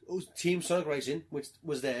Team Sonic Racing, which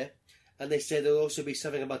was there, and they said there would also be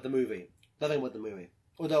something about the movie. Nothing about the movie.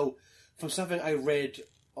 Although, from something I read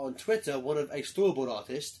on Twitter, a storyboard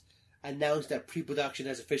artist announced that pre-production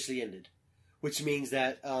has officially ended, which means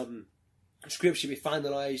that scripts should be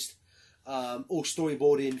finalised. All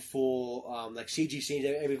storyboarding for like CG scenes,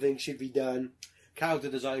 everything should be done. Character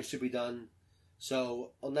design should be done.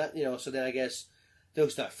 So on that, so then I guess they'll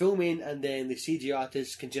start filming, and then the CG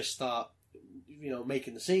artists can just start,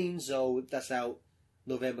 making the scenes. So that's out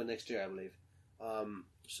November next year, I believe.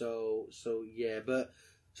 So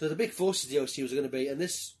the big Forces DLC was going to be, and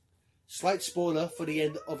this slight spoiler for the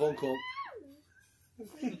end of Encore.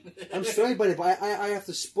 I'm sorry, buddy, but I have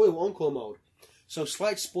to spoil Encore mode. So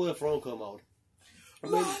slight spoiler for Encore mode.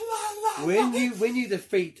 When you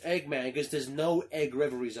defeat Eggman, because there's no Egg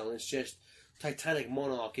Reverie Zone, it's just Titanic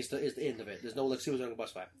Monarch is the end of it. There's no Super Sonic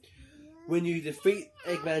boss fight. When you defeat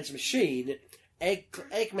Eggman's machine,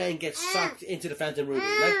 Eggman gets sucked into the Phantom Ruby,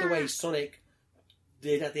 like the way Sonic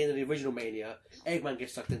did at the end of the original Mania. Eggman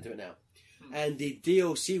gets sucked into it now, and the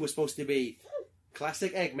DLC was supposed to be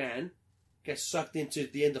classic Eggman gets sucked into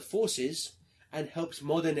the end of Forces and helps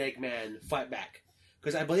modern Eggman fight back.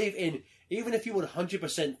 Because I believe even if you were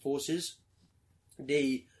 100% Forces,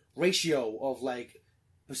 the ratio of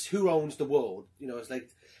who owns the world, it's like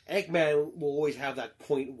Eggman will always have that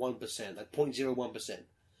 0.1%, like 0.01%.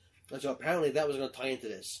 And so apparently that was going to tie into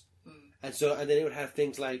this. And then it would have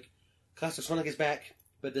things like Classic Sonic is back,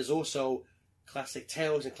 but there's also Classic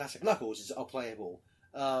Tails and Classic Knuckles are playable.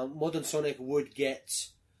 Modern Sonic would get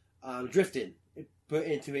drifting put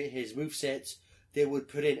into his moveset. They would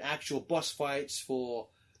put in actual boss fights for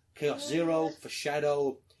Chaos Zero, for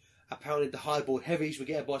Shadow. Apparently the hardboard heavies would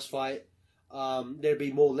get a boss fight. There'd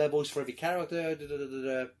be more levels for every character.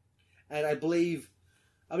 And I believe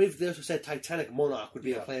they also said Titanic Monarch would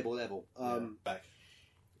be a playable level. Back.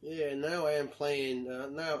 Yeah, now I am playing.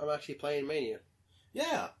 Now I'm actually playing Mania.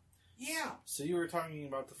 Yeah. Yeah. So you were talking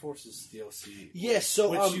about the Forces DLC. Yes. So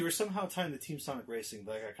which you were somehow tying to Team Sonic Racing,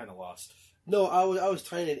 but I got kind of lost. No, I was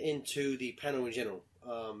tying it into the panel in general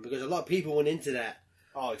because a lot of people went into that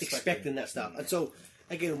expecting that stuff, and so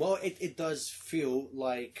again, while it does feel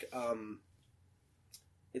like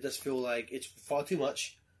it's far too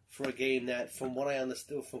much for a game that, from what I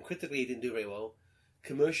understood, from critically, it didn't do very well.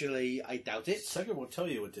 Commercially, I doubt it. Sega will tell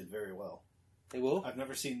you it did very well. They will? I've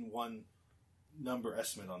never seen one number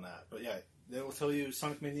estimate on that. But yeah, they will tell you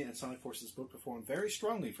Sonic Mania and Sonic Forces both performed very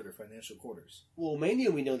strongly for their financial quarters. Well,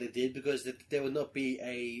 Mania we know they did because there would not be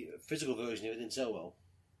a physical version if it didn't sell well.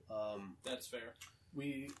 That's fair.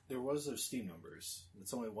 There was those Steam numbers.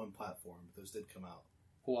 It's only one platform, but those did come out.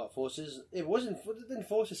 For what, Forces? Didn't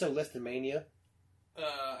Forces sell less than Mania?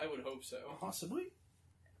 I would hope so. Possibly.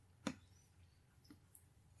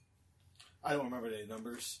 I don't remember any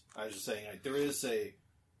numbers. I was just saying, there is a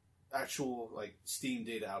actual Steam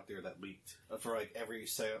data out there that leaked for every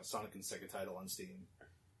Sonic and Sega title on Steam.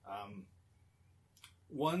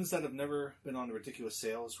 Ones that have never been on the ridiculous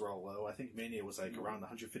sales were all low. I think Mania was around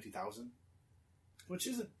 150,000, which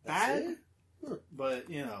isn't bad. But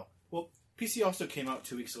well, PC also came out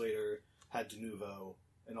 2 weeks later, had De Nouveau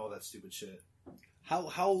and all that stupid shit.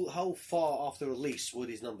 How far after release were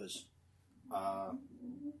these numbers? A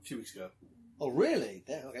few weeks ago. Oh, really?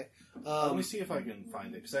 Okay. Let me see if I can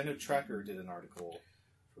find it, because I know Tracker did an article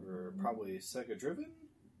for probably Sega Driven.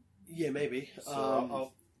 Yeah, maybe. So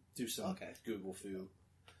I'll do some Google foo.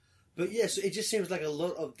 But yes, it just seems like a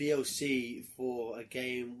lot of DLC for a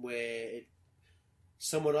game where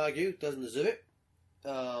some would argue doesn't deserve it.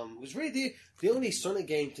 Was really the only Sonic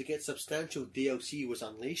game to get substantial DLC was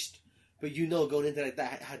Unleashed. But going into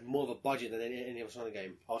that had more of a budget than any other Sonic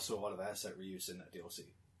game. Also, a lot of asset reuse in that DLC.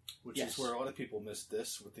 Which is where a lot of people missed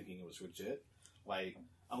this, with thinking it was legit.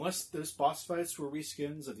 Unless those boss fights were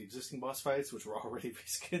reskins of the existing boss fights, which were already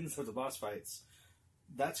reskins of the boss fights,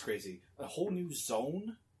 that's crazy. A whole new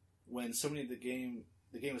zone, when so many of the game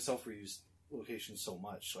itself reused locations so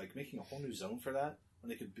much. Making a whole new zone for that, when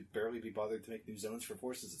they could barely be bothered to make new zones for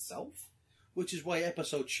Forces itself? Which is why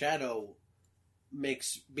Episode Shadow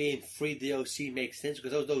makes being free DLC makes sense,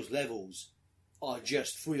 because those levels are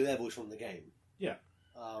just 3 levels from the game. Yeah.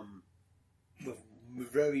 With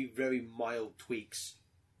very, very mild tweaks.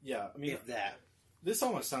 Yeah, I mean, if that. This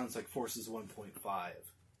almost sounds like Forces 1.5.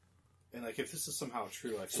 And if this is somehow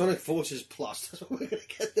true, Sonic Forces Plus, that's what we're going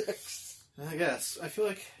to get next. I guess. I feel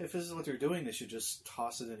like if this is what they're doing, they should just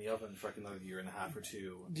toss it in the oven for another year and a half or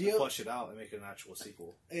two, flush it out, and make it an actual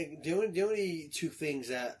sequel. The only two things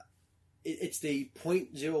that it's the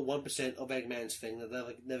 0.01% of Eggman's thing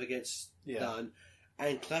that never gets done,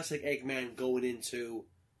 and classic Eggman going into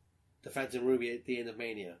the Phantom Ruby at the end of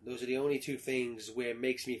Mania. Those are the only two things where it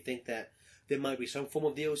makes me think that there might be some form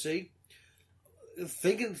of DLC.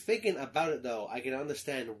 Thinking about it, though, I can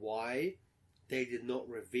understand why they did not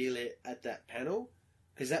reveal it at that panel,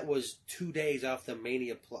 because that was 2 days after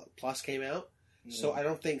Mania Plus came out. Yeah. So I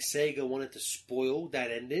don't think Sega wanted to spoil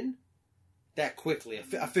that ending that quickly,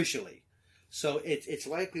 officially. So it's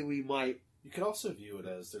likely we might You could also view it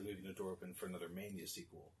as they're leaving the door open for another Mania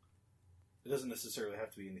sequel. It doesn't necessarily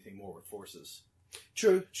have to be anything more with Forces.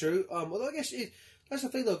 True. Although I guess that's the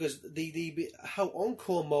thing though, because the how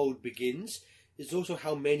Encore mode begins is also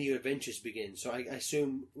how Mania Adventures begin. So I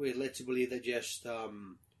assume we're led to believe that just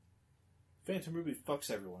Phantom Ruby fucks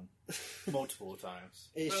everyone multiple times.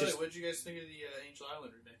 it's By the way, just what did you guys think of the Angel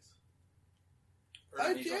Island remix?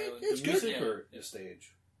 It's The good. music or the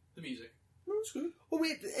stage? The music. It's good. Well,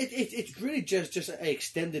 it's really just an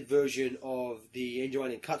extended version of the Angel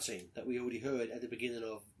Island cutscene that we already heard at the beginning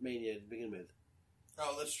of Mania to begin with.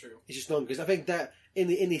 Oh, that's true. It's just long because I think that in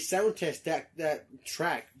the sound test that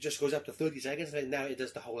track just goes up to 30 seconds, and now it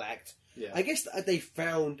does the whole act. Yeah. I guess they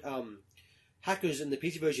found hackers in the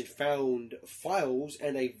PC version found files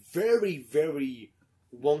and a very very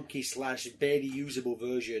wonky / barely usable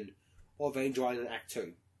version of Angel Island Act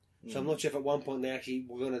 2. So I'm not sure if at one point they actually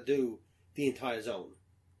were going to do the entire zone.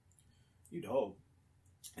 You'd hope.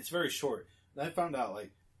 It's very short. And I found out,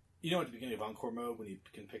 like, you know at the beginning of Encore mode when you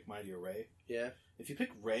can pick Mighty or Ray? Yeah. If you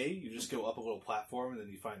pick Ray, you just go up a little platform and then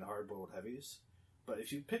you find the hard-boiled heavies. But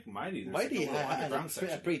if you pick Mighty, there's Mighty like a little had underground a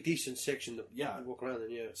section. pretty decent section to Yeah. walk around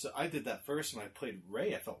in, yeah. So I did that first, and when I played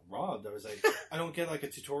Ray, I felt robbed. I was like, I don't get like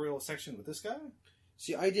a tutorial section with this guy?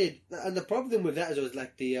 See, I did, and the problem with that is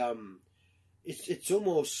like the it's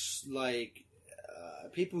almost like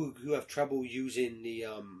people who have trouble using the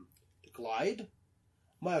glide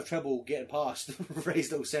might have trouble getting past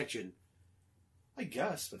Ray's little section. I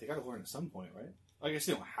guess, but they gotta learn at some point, right? I guess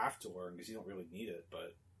you don't have to learn, because you don't really need it,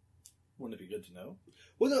 but wouldn't it be good to know?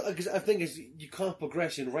 Well, no, because I think you can't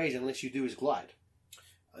progress in Ray's unless you do his glide.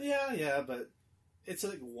 Yeah, but it's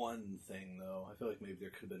like one thing, though. I feel like maybe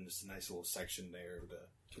there could have been just a nice little section there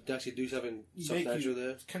To actually do something make substantial you,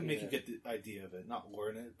 there. kind of make you get the idea of it. Not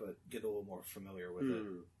learn it, but get a little more familiar with it.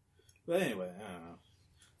 But anyway, I don't know.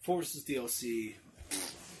 Forces DLC,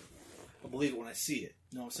 I'll believe it when I see it.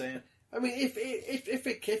 You know what I'm saying? I mean,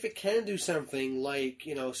 if it can do something like,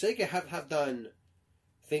 you know, Sega have done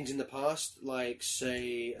things in the past, like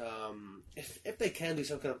say if they can do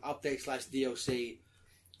some kind of update / DLC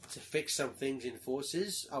to fix some things in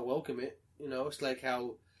Forces, I welcome it. You know, it's like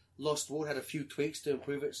how Lost World had a few tweaks to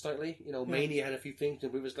improve it slightly. You know, Mania had a few things to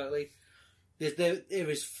improve it slightly. There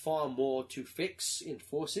is far more to fix in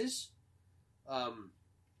Forces.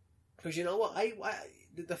 Because you know what,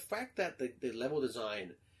 the fact that the level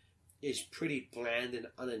design is pretty bland and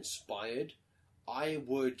uninspired, I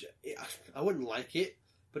wouldn't like it.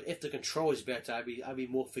 But if the control is better, I'd be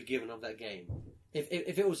more forgiving of that game.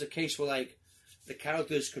 If it was a case where like the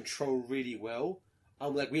characters control really well,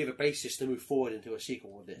 I'm like, we have a basis to move forward into a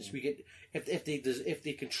sequel with this. We get if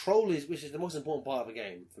the control is, which is the most important part of a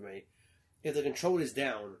game for me, if the control is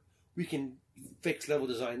down, we can fix level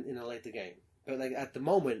design in a later game. But like at the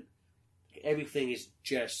moment, everything is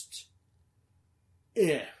just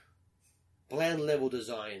bland level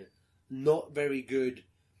design, not very good.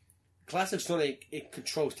 Classic Sonic, it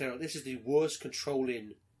controls terrible. This is the worst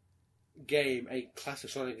controlling game a Classic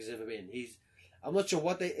Sonic has ever been. I'm not sure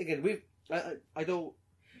what they again. I don't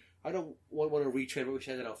want to retread what we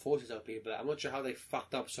said in our Forces LP, but I'm not sure how they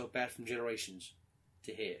fucked up so bad from Generations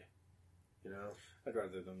to here. You know, I'd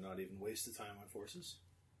rather them not even waste the time on Forces.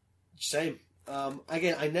 Same.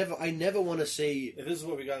 Again, I never want to see. If this is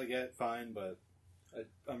what we got to get, fine, but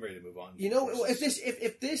I'm ready to move on. You know, if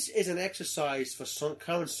this is an exercise for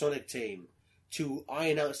current Sonic team to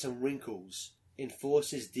iron out some wrinkles in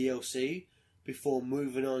Forces DLC before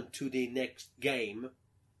moving on to the next game,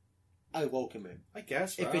 I welcome it. I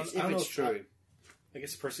guess, If but it's true. I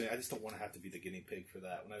guess personally, I just don't want to have to be the guinea pig for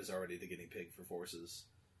that when I was already the guinea pig for Forces.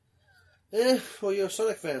 Well, you're a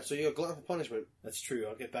Sonic fan, so you're a glutton for punishment. That's true.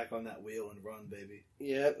 I'll get back on that wheel and run, baby.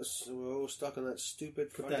 Yeah, so we're all stuck on that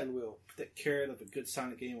stupid fucking wheel. Put that carrot of a good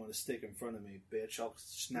Sonic game on a stick in front of me, bitch. I'll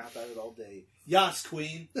snap at it all day. Yas,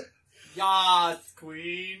 queen. Yas,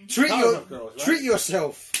 queen. Treat Girls, right? treat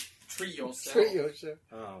yourself. Treat yourself. Treat yourself.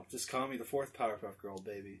 Oh, just call me the fourth Powerpuff Girl,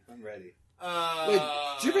 baby. I'm ready. Wait,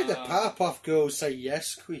 do you think the Powerpuff Girls say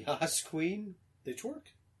yes, queen, yes, queen? They twerk.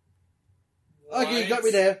 Okay, you got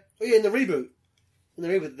me there. Oh yeah, in the reboot. In the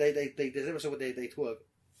reboot, there's an episode where they twerk.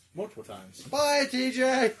 Multiple times. Bye,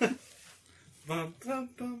 TJ. Bum, bum,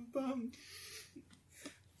 bum, bum.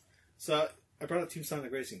 So, I brought up Team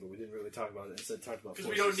Sonic Racing, but we didn't really talk about it. Instead, talked about Because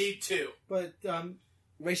we Forces. don't need to. But,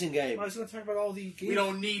 Racing game. I was going to talk about all the We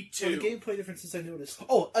don't need to. all the gameplay differences I noticed.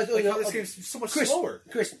 Oh, Like you how know, this game's so much Chris, slower.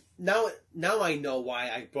 Chris, now I know why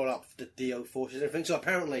I brought up the DO Forces and everything. So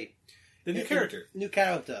apparently, The new character. New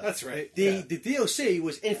character. That's right. The DLC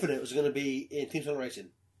was infinite. It was going to be in Team Sonic Racing.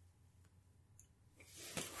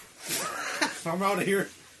 I'm out of here.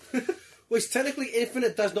 Which technically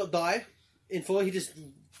Infinite does not die. In 4, he just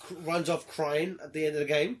runs off crying at the end of the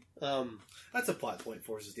game. That's a plot point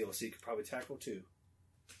Forces DLC could probably tackle too.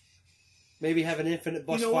 Maybe have an Infinite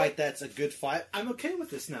boss fight what? that's a good fight. I'm okay with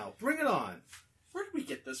this now. Bring it on. Where did we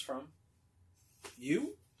get this from?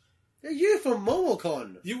 You? Yeah, you from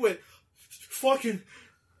MomoCon. You went fucking...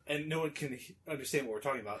 And no one can understand what we're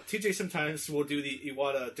talking about. TJ sometimes will do the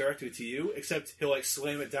Iwata directly to you, except he'll like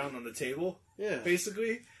slam it down on the table. Yeah.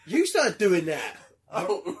 Basically. You started doing that.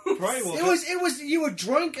 Oh, Probably will. It was you were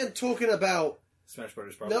drunk and talking about... Smash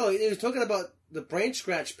Brothers probably. No, he was talking about the brain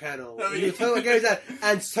scratch panel. Oh, You were talking about games that,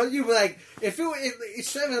 and so you were like, if it's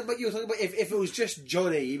seven, but you were talking about if it was just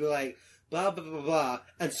Johnny, you'd be like blah blah blah blah,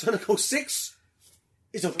 and Sonic 06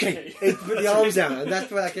 is okay. He put the arms down, and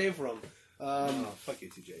that's where that came from. Fuck you,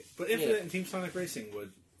 TJ. But Infinite and Team Sonic Racing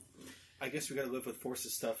would. I guess we got to live with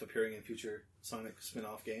Forces stuff appearing in future Sonic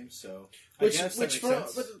spin-off games. So I guess that makes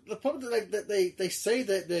sense. But the problem is like that they say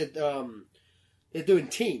that they're doing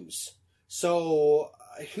teams. So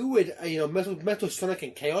who would Metal Sonic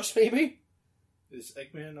and Chaos maybe? Is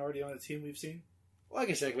Eggman already on a team we've seen? Well, I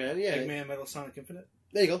guess Eggman, yeah. Eggman, Metal Sonic Infinite.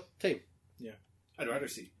 There you go, team. Yeah, I'd rather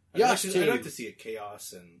see. Yeah, I'd like to see a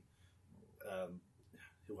Chaos and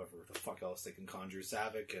whoever the fuck else they can conjure,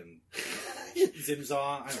 Zavik and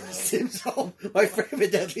Zimzon. I don't know. Zimzon, my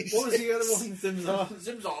favorite Deadly Six. What was the other one?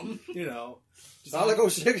 Zimzon. Zimzom. You know, Sonic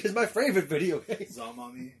 06 is my favorite video game.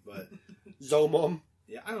 Zomami, but Zomom.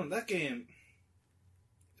 yeah, I don't know that game.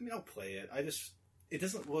 I mean, I'll play it. It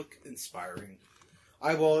doesn't look inspiring.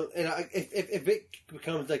 I won't. And if it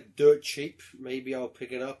becomes like dirt cheap, maybe I'll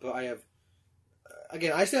pick it up. But I have.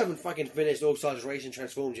 Again, I still haven't fucking finished All Stars Racing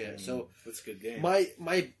Transformed yet, so That's a good game. I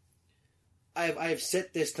have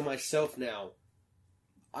set this to myself now.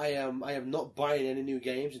 I am not buying any new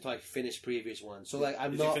games until I finish previous ones. So like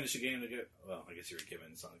Did you finish a game to get? Well, I guess you were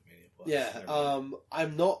given Sonic Mania Plus. Yeah, Never mind.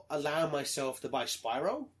 I'm not allowing myself to buy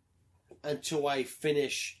Spyro until I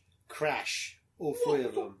finish Crash, all 3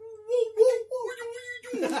 of them.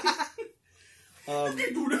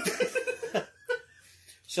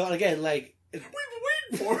 So and again, like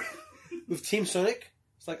with Team Sonic,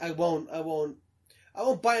 it's like I won't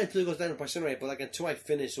buy it until it goes down in percent rate. But like until I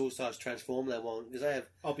finish All Stars Transformed, I won't because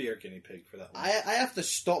I'll be your guinea pig for that one. I have to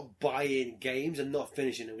stop buying games and not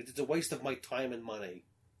finishing them. It's a waste of my time and money.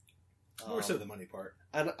 More so the money part.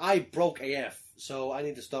 And I broke AF, so I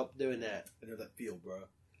need to stop doing that. I know that feel, bro.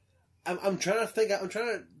 I'm trying to think. I'm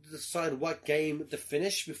trying to decide what game to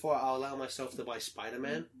finish before I allow myself to buy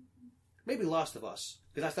Spider-Man. Maybe Last of Us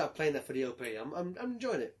because I started playing that for the OP. I'm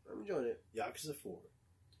enjoying it. I'm enjoying it. Yakuza 4.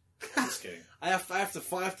 Just kidding. I have to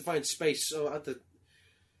find space. So I have to.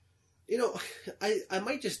 You know, I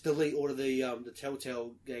might just delete all of the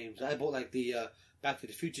Telltale games. I bought like the Back to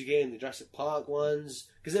the Future game, the Jurassic Park ones,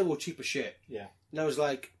 because they were cheap as shit. Yeah. And I was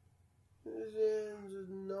like,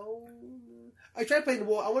 no. I tried playing I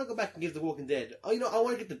want to go back and give The Walking Dead. Oh, you know, I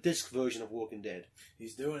want to get the disc version of Walking Dead.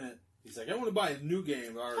 He's doing it. He's like, I want to buy a new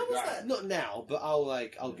game. How was that? Not now, but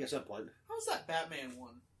I'll get some point. How's that Batman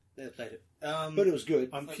one? Never played it, But but it was good.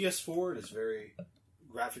 on PS4, it is very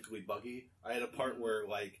graphically buggy. I had a part where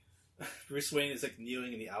like Bruce Wayne is like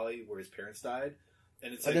kneeling in the alley where his parents died,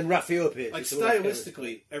 and it's And like then Raphael appears. like It's the way it was.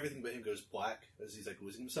 stylistically, everything but him goes black as he's like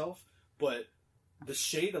losing himself. But the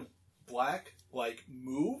shade of black like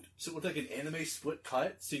moved, so it looked like an anime split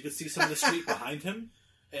cut, so you could see some of the street behind him,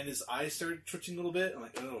 and his eyes started twitching a little bit. I'm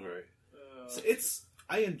like, oh, right. So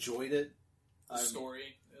I enjoyed it.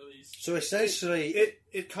 Story, at least. So essentially,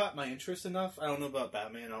 It caught my interest enough. I don't know about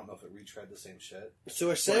Batman. I don't know if it retread the same shit.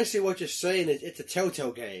 what you're saying is it's a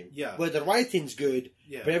Telltale game. Yeah. Where the writing's good,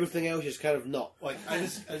 Yeah. but everything else is kind of not. Like I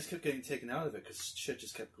just kept getting taken out of it because shit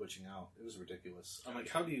just kept glitching out. It was ridiculous. I'm like,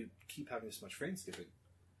 how do you keep having this much frame skipping?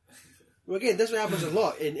 Well, again, that's what happens a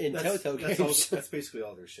lot in Telltale games. That's basically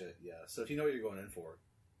all their shit. Yeah. So if you know what you're going in for,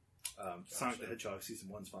 Sonic the Hedgehog Season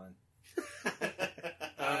 1's fine.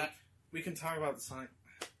 We can talk about the Sonic.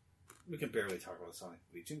 We can barely talk about Sonic.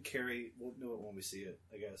 Jim Carrey, we'll know it when we see it,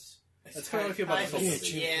 I guess. That's kind of how I feel about the whole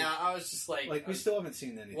movie. Yeah, I was just like we still haven't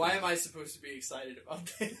seen anything. why am I supposed to be excited about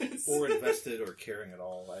this? Or invested or caring at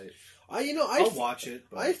all. I'll watch it.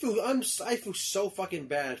 But I feel so fucking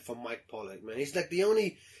bad for Mike Pollock, man. He's like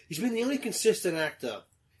he's been the only consistent actor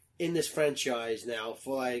in this franchise now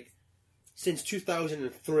for like since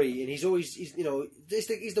 2003, and he's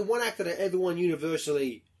the one actor that everyone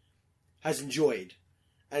universally has enjoyed,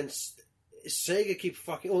 and Sega keep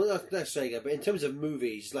fucking. Well, not Sega, but in terms of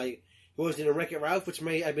movies, like he was in a Wreck-It Ralph, which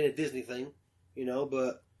may have been a Disney thing,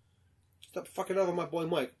 but stop fucking over my boy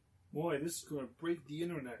Mike. boy, this is gonna break the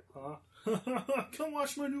internet, huh? Come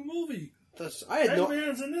watch my new movie. I had no.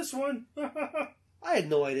 Eggman's in this one. I had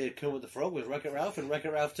no idea Kermit the Frog was Wreck-It Ralph and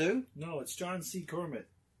Wreck-It Ralph 2. No, it's John C. Kermit.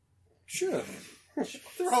 Sure.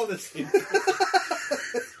 They're all the same.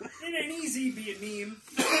 It ain't easy being a meme.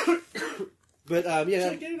 But yeah,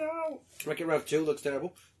 Check it out. Wreck-It Ralph 2 looks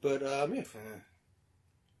terrible. But yeah.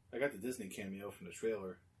 I got the Disney cameo from the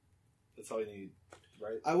trailer. That's all you need,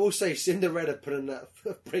 right? I will say Cinderella putting that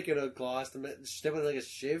breaking her glass, stepping like a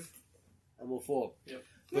shiv, I'm all for. Yep.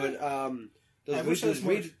 But those those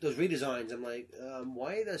redesigns, I'm like,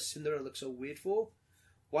 why does Cinderella look so weird for?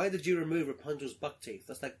 Why did you remove Rapunzel's buck teeth?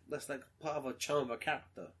 That's like part of a charm of a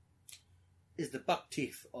character. Is the buck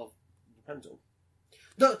teeth of Rapunzel?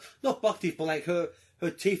 No, not buck teeth, but like her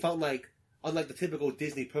teeth aren't like unlike the typical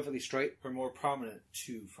Disney perfectly straight. Her more prominent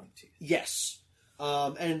two front teeth. Yes.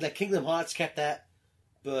 And like Kingdom Hearts kept that.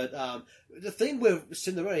 But the thing with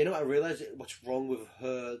Cinderella, you know, I realized what's wrong with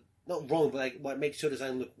her. Not wrong, but like what makes her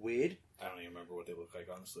design look weird. I don't even remember what they look like,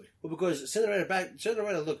 honestly. Well, because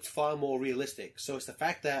Cinderella looked far more realistic. So it's the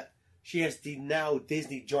fact that she has the now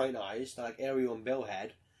Disney giant eyes, like Ariel and Belle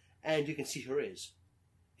had, and you can see her ears.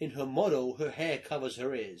 In her model, her hair covers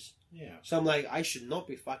her ears. Yeah. So I'm like, I should not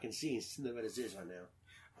be fucking seeing Cinderella's ears right now.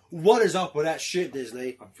 What is up with that shit,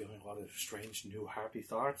 Disney? I'm feeling a lot of strange, new, happy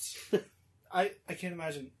thoughts. I can't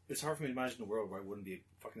imagine. It's hard for me to imagine a world where I wouldn't be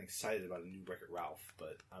fucking excited about a new Wreck-It Ralph,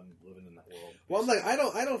 but I'm living in that world. Well, I'm like, I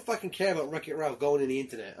don't fucking care about Wreck-It Ralph going in the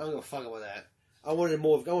internet. I don't give a fuck about that. I wanted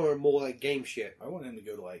more like game shit. I want him to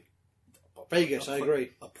go to like Vegas. I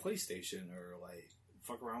agree. A PlayStation or like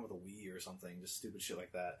fuck around with a Wii or something, just stupid shit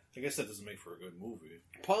like that. I guess that doesn't make for a good movie.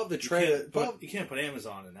 Part of the trailer, you can't put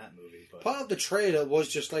Amazon in that movie. But part of the trailer was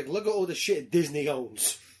just like, look at all the shit Disney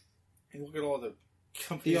owns. And look at all the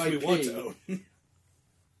companies we want to own.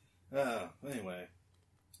 Anyway,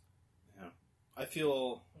 yeah, I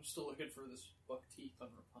feel I'm still looking for this buck teeth on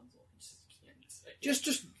Rapunzel. I just can't say.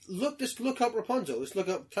 Just look up Rapunzel. Just look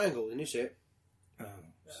up Tangled, and you see it.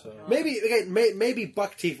 so Maybe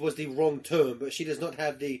buck teeth was the wrong term, but she does not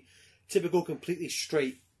have the typical completely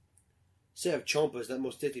straight set of chompers that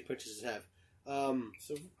most Disney princesses have.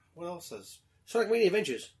 So what else has Sonic Mania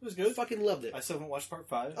Adventures. It was good. Fucking loved it. I still haven't watched part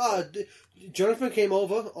 5. Jonathan came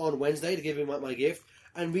over on Wednesday to give me my gift,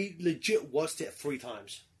 and we legit watched it 3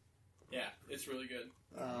 times. Yeah, it's really good.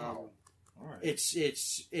 All right. It's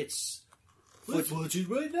Let's watch it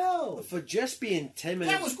right now. for just being 10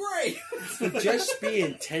 minutes. That was great. For just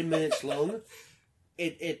being 10 minutes long,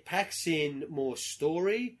 it packs in more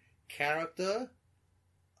story, character,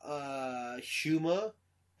 humor,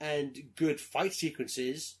 and good fight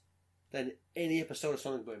sequences than any episode of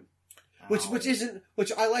Sonic Boom.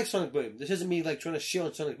 Which I like Sonic Boom. This isn't me like trying to shit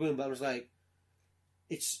on Sonic Boom, but I was like,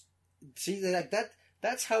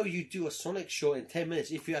 that's how you do a Sonic show in 10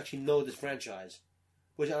 minutes if you actually know this franchise.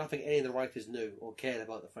 Which I don't think any of the writers knew or cared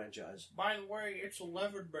about the franchise. By the way, it's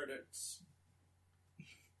 11 minutes.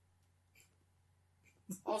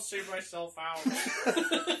 I'll see myself out.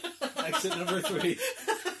 Exit number 3.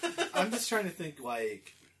 I'm just trying to think,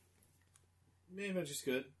 like, maybe it's just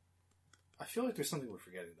good. I feel like there's something we're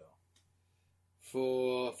forgetting, though.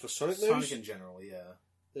 For Sonic news? Sonic in general, yeah.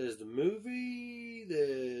 There's the movie,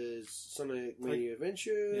 there's Sonic Mania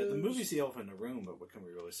Adventures. Yeah, the movie's the elephant in the room, but what can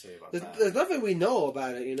we really say about that? There's nothing we know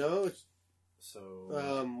about it, you know? So...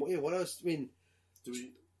 what else? I mean... Do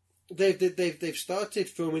we... They've started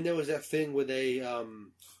filming. There was that thing with a...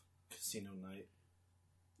 Casino Night.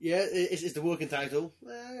 Yeah, it's the working title.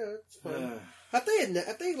 It's fine. Have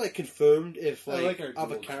they like confirmed if like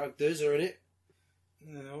other characters are in it?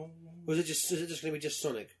 No. Or is it just going to be just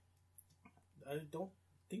Sonic? I don't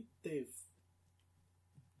think they've.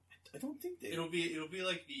 It'll be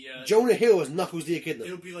like the Jonah Hill as Knuckles the Echidna.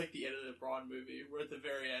 It'll be like the end of the Braun movie, where at the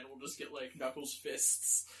very end we'll just get like Knuckles'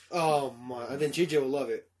 fists. Oh my! And then JJ will love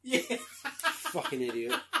it. Yeah. Fucking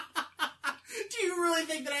idiot. Do you really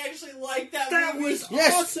think that I actually like that movie? Was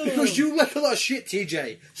yes, awesome. Because you like a lot of shit,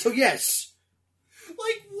 TJ. So yes.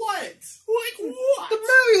 Like what? Like what? The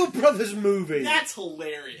Mario Brothers movie. That's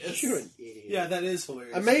hilarious. You're an idiot. Yeah, that is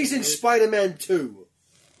hilarious. Amazing Spider-Man 2.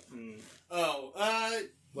 Oh,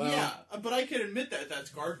 yeah, but I can admit that that's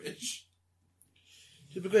garbage.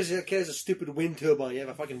 Just because it has a stupid wind turbine, you have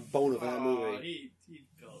a fucking boner for that movie. He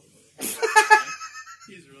felt it.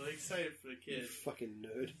 He's really excited for the kid. Fucking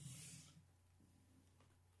nerd.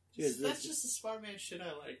 That's just the Spider-Man shit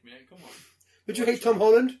I like, man. Come on. Would you hate Tom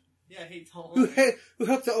Holland? Yeah, I hate Tom Holland. Who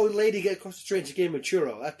helped the old lady get across the train to Game of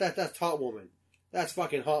Churro? That's heartwarming. That's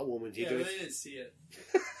fucking heartwarming, yeah, TJ. but they didn't see it.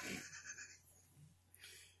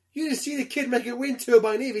 You didn't see the kid make a wind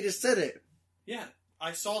turbine either, he just said it. Yeah,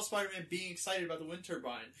 I saw Spider-Man being excited about the wind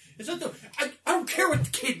turbine. It's not the I don't care what the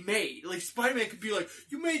kid made. Like Spider-Man could be like,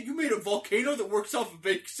 you made a volcano that works off of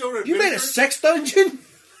baking soda. You made a sex dungeon?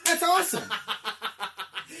 That's awesome.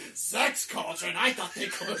 Sex cauldron. I thought they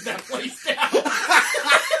closed that place down.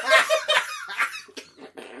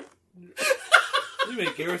 You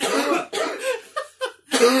made Garrett throw up.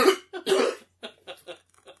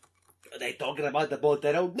 Are they talking about the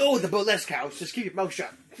volcano? No, the burlesque house. Just keep your mouth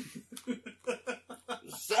shut.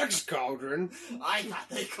 Sex cauldron? I thought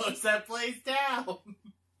they closed that place down.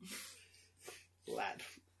 Lad.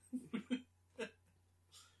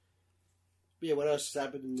 Yeah, what else has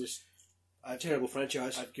happened in this terrible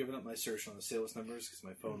franchise? I've given up my search on the sales numbers because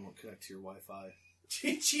my phone won't connect to your Wi-Fi.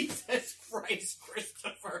 Jesus Christ,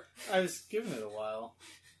 Christopher. I was giving it a while.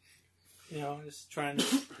 You know, just trying to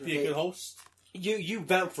be a good host. You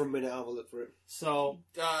vamp for a minute, I'll have a look for it. So,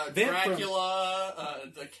 Dracula,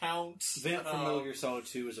 the Count. Vamp from Metal Gear Solid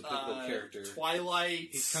 2 is a pivotal character.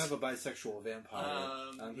 Twilight. He's kind of a bisexual vampire.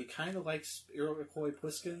 He kind of likes Iroquois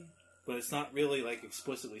Pliskin, but it's not really like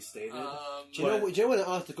explicitly stated. Do you know when the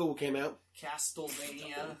article came out?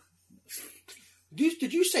 Castlevania.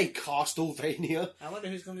 Did you say Castlevania? I wonder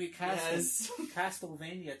who's going to be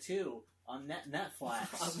Castlevania 2 on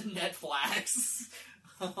Netflix. On Netflix.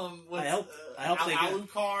 I hope they get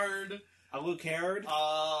Alucard. Alucard.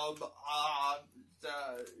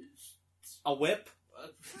 A whip.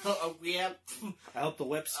 A whip. I hope the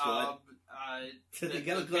whip's good. Did they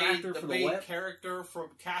get a good actor for the main whip? character from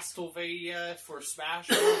Castlevania for Smash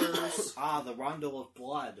Brothers. The Rondo of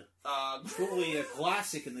Blood. Truly a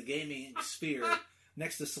classic in the gaming sphere.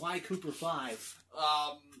 Next to Sly Cooper 5.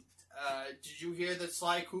 Did you hear that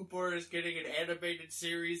Sly Cooper is getting an animated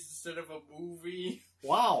series instead of a movie?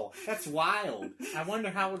 Wow, that's wild. I wonder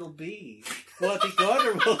how it'll be. Will it be good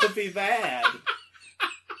or will it be bad?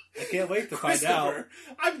 I can't wait to find out.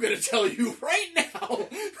 I'm going to tell you right now.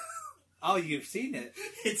 Oh, you've seen it.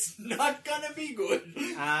 It's not going to be good.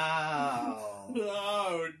 Oh.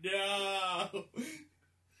 Oh, no.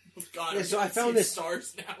 God, Yeah, so I found this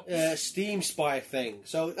stars now. Steam Spy thing.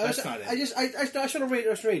 So That's not it. I just want to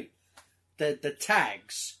read the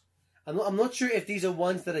tags. I'm not sure if these are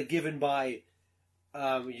ones that are given by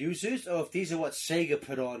users or if these are what Sega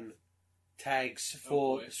put on tags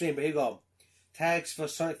for stream. But here you go. Tags for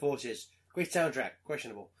Sonic Forces. Great soundtrack.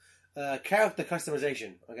 Questionable. Character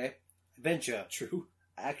customization. Okay. Adventure. True.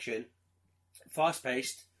 Action. Fast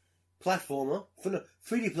paced. Platformer.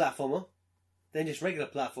 3D platformer. Then just regular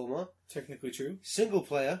platformer. Technically true. Single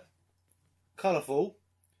player. Colourful.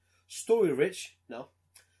 Story rich. No.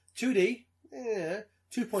 2D.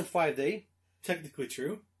 2.5D. Technically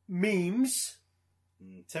true. Memes.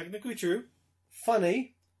 Technically true.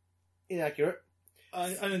 Funny. Inaccurate.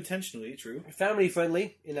 Unintentionally true. Family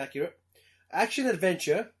friendly. Inaccurate. Action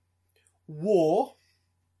adventure. War.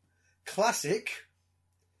 Classic.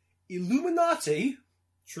 Illuminati.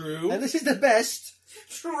 True. And this is the best.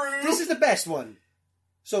 True. This is the best one.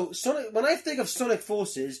 So, Sonic. When I think of Sonic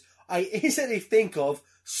Forces, I instantly think of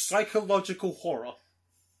psychological horror.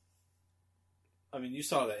 I mean, you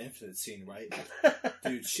saw that Infinite scene, right?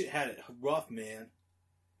 Dude, shit had it rough, man.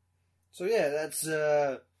 So yeah, that's.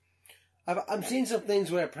 I'm seeing some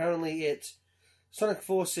things where apparently Sonic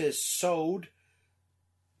Forces sold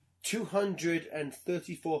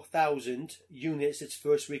 234,000 units its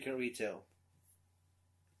first week at retail.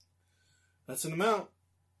 That's an amount.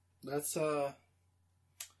 That's that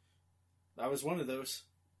was one of those.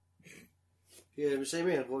 Yeah, same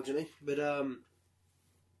here, unfortunately. But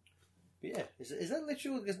yeah, is that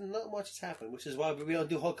literally because not much has happened, which is why we don't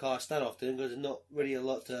do podcasts that often because there's not really a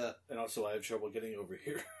lot to. And also, I have trouble getting over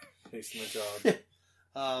here. Thanks to my job.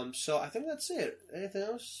 So I think that's it. Anything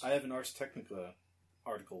else? I have an Ars Technica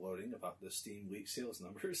article loading about the Steam leak sales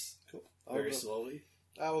numbers. Cool. Very slowly.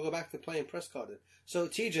 I will go back to playing press card. So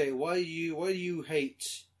TJ, why do you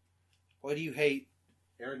hate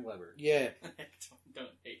Aaron Weber. Yeah. don't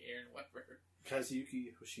hate Aaron Weber.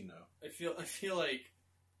 Kazuyuki Hoshino. I feel like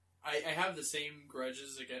I have the same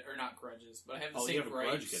grudges against, or not grudges, but I have the same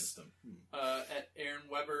gripes against them. at Aaron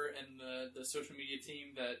Weber and the social media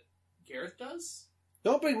team that Gareth does.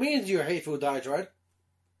 Don't bring me into your hateful diatribe.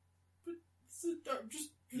 But just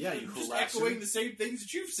harasser. echoing the same things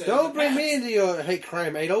that you've said. Don't bring me into your hate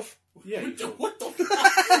crime, Adolf. Yeah, What the?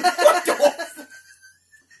 What the?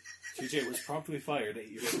 TJ was promptly fired 8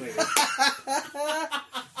 years later.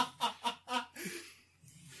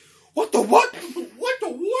 What the what? What the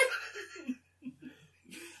what?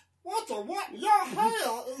 What the what? Your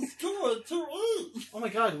hair is good to eat. Oh my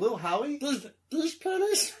god, Lil Howie? These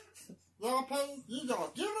pennies? Your pennies, you gonna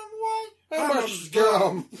give them away? How much is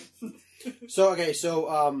gum? So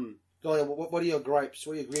go on. What are your gripes?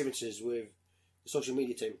 What are your grievances with the social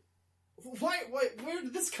media team? Why? Where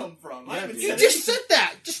did this come from? I haven't You said just anything. said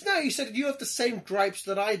that just now. You said you have the same gripes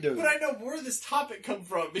that I do. But I know where this topic come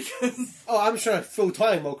from because. Oh, I'm just trying to fill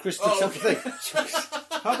time while Chris takes up the thing.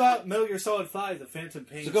 How about Metal Gear Solid 5, The Phantom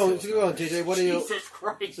Pain? So go on, TJ. What are your? Jesus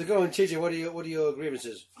Christ. So go on, TJ. What are your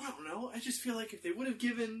grievances? I don't know. I just feel like if they would have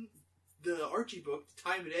given the Archie book the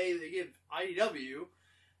time of day they give IDW,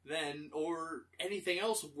 then or anything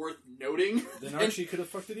else worth noting, Then Archie could have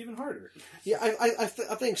fucked it even harder. Yeah, I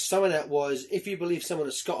think some of that was, if you believe some of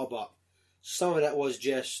the scuttlebutt, some of that was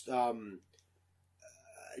just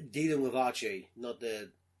dealing with Archie, not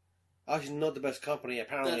the best company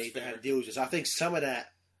apparently That's to fair. have deals with. I think some of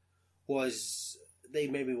that was they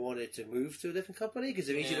maybe wanted to move to a different company because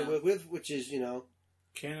they're easy to Yeah. work with, which is,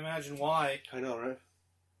 Can't imagine why. I know, right?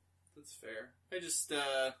 That's fair. I just I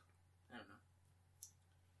don't know.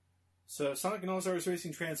 So Sonic and All-Stars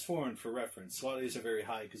Racing Transformed, for reference. A lot of these are very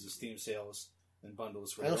high because of Steam sales and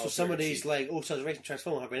bundles. And also some of these, like All Stars Racing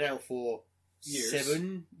Transform, have been out for Years.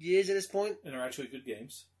 7 years at this point. And are actually good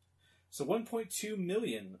games. So 1.2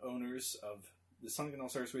 million owners of the Sonic and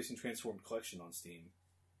All-Stars Racing Transformed collection on Steam.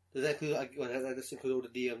 Does that include all the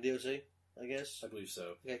DLC, I guess? I believe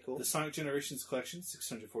so. Okay, cool. The Sonic Generations collection,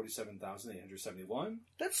 647,871.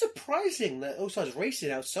 That's surprising that All Stars Racing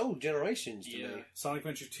outsold Generations to Yeah. me. Sonic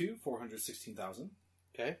Venture 2, 416,000.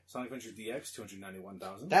 Okay. Sonic Venture DX,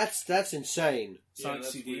 291,000. That's insane. Sonic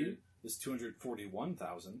that's CD weird. is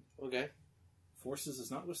 241,000. Okay. Forces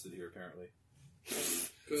is not listed here, apparently.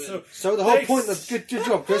 Good. So the whole Thanks. point of good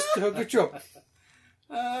job, Chris. Good job.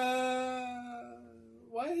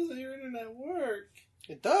 Why doesn't your internet work?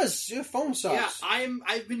 It does. Your phone Yeah, sucks.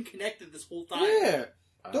 I've been connected this whole time. Yeah.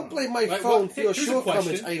 Don't blame my Right, phone well, for your here's a shortcomings,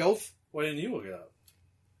 question. Adolf. Why didn't you look it up?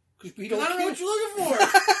 Because we I don't don't know care. what you're looking for.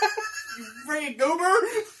 You friggin' goober.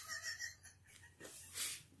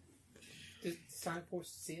 It's time for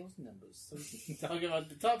sales numbers. So we can talk about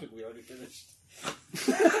the topic we already finished.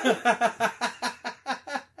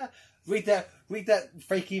 Read that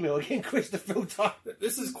fake email again, Chris, to fill time.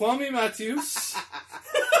 This is Kwame Matthews.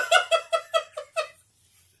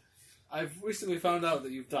 I've recently found out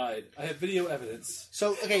that you've died. I have video evidence.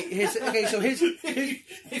 So here's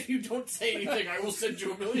If you don't say anything, I will send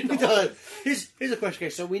you $1 million. Here's a question. Okay,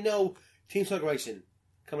 so we know Team Sonic Racing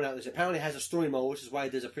coming out. This apparently has a story mode, which is why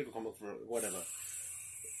there's a prequel comic for it, whatever.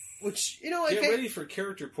 Which Get okay. ready for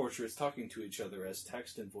character portraits talking to each other as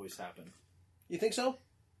text and voice happen. You think so?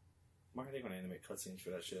 Why are they going to animate cutscenes for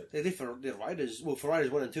that shit? They did for the Riders. Well, for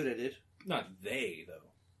Riders 1 and 2 they did. Not they,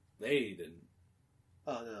 though. They didn't.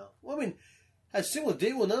 Oh, no. Well, I mean, as similar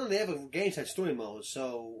deal, well, none of the other games had story modes,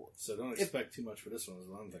 so... So don't expect too much for this one, is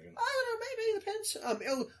what I'm thinking. I don't know, maybe it depends.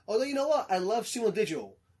 Although, you know what? I love Similar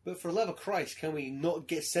Digital, but for the love of Christ, can we not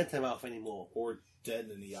get Sentinel anymore? Or dead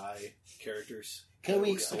in the eye characters. Can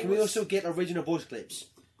we Soulless. also get original voice clips?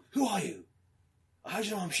 Who are you? How do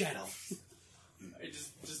you know I'm Shadow?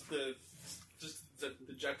 Just the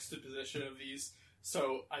juxtaposition of these.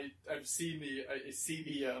 So I see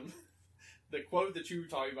the quote that you were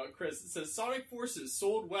talking about, Chris. It says Sonic Forces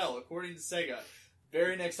sold well according to Sega.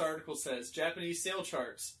 Very next article says Japanese sale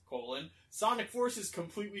charts: Sonic Forces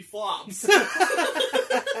completely flops.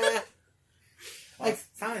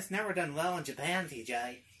 Sonic's never done well in Japan,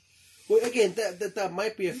 TJ. Well, again, that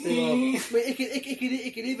might be a thing of... I mean,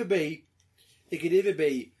 it could either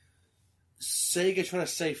be Sega trying to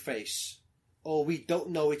save face, or we don't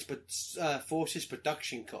know its Forces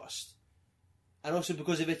production cost. And also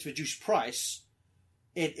because of its reduced price,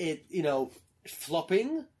 it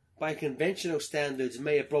flopping by conventional standards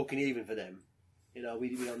may have broken even for them. We don't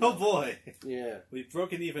know. Oh boy! Yeah. We've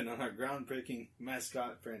broken even on our groundbreaking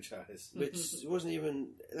mascot franchise. Which wasn't even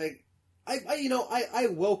like I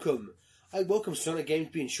welcome Sonic games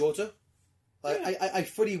being shorter. Like I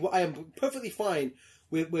am perfectly fine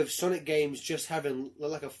with Sonic games just having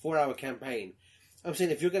like a 4-hour campaign. I'm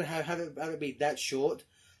saying if you're gonna have it be that short,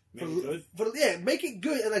 Make it good. make it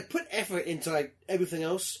good and like put effort into like everything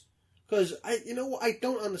else. Because I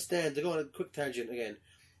don't understand. To go on a quick tangent again,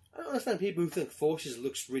 I don't understand people who think Forces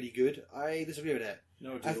looks really good. I disagree with that.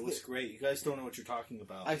 No, dude, it looks great. You guys don't know what you're talking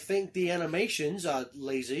about. I think the animations are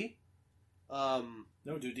lazy.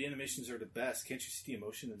 No, dude, the animations are the best. Can't you see the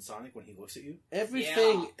emotion in Sonic when he looks at you?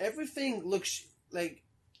 Everything looks like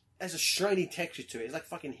has a shiny texture to it. It's like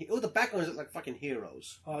fucking. All the backgrounds look like fucking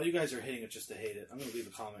heroes. Oh, you guys are hating it just to hate it. I'm going to leave a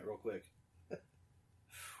comment real quick.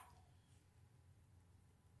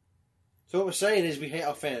 So what we're saying is we hate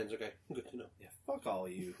our fans. Okay, good to know. Yeah, fuck all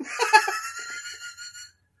of you.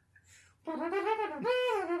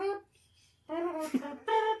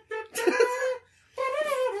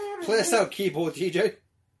 Play us out, keyboard TJ.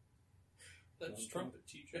 That's trumpet,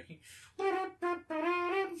 TJ.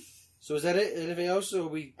 So is that it? Anything else, or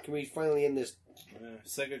can we finally end this?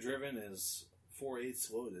 Sega Driven is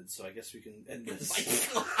 4/8 loaded, so I guess we can end this.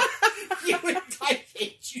 You and I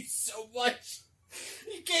hate you so much.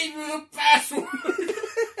 You gave me the password.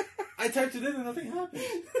 I typed it in and nothing happened.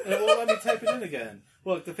 And it won't let me type it in again.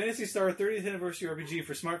 Look, the Phantasy Star 30th Anniversary RPG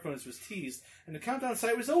for smartphones was teased, and the countdown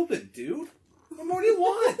site was open, dude. What more do you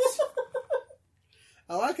want?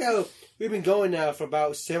 I like how we've been going now for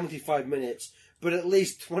about 75 minutes, but at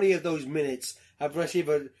least 20 of those minutes have us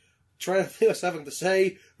either trying to think of something to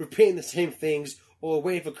say, repeating the same things, or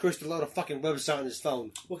waiting for Chris to load a fucking website on his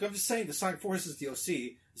phone. Look, I'm just saying the Sonic Forces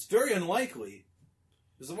DLC is very unlikely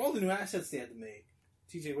because of all the new assets they had to make.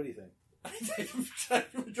 TJ, what do you think?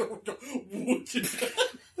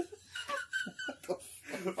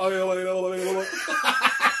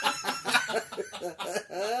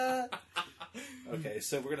 Okay,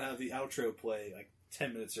 so we're gonna have the outro play like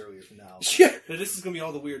 10 minutes earlier from now. Yeah. Now, this is gonna be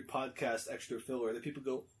all the weird podcast extra filler that people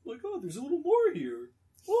go, "Oh my god, there's a little more here.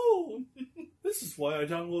 Oh, this is why I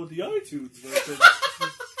download the iTunes version."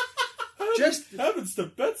 Just happens to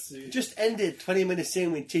Betsy. Just ended 20 minutes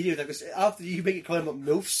in when TJ was like, after you make it climb up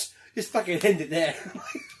moofs, just fucking end it there.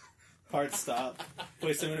 Hard stop.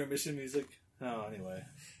 Play some intermission music. Oh, anyway.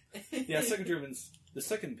 Yeah, Second Driven's. The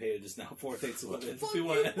second page is now 4/8 loaded. If you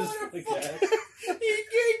want to end this really bad. He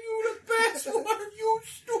gave you the password, you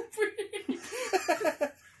stupid.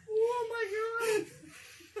 Oh my god.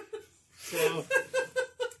 So,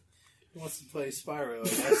 he wants to play Spyro, I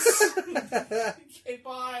guess. Okay,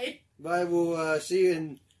 bye. Bye, we'll see you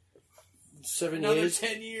in 7 Another years.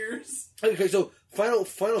 10 years. Okay, so final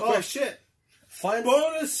Oh, question. shit. Final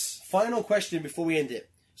Bonus! Final question before we end it.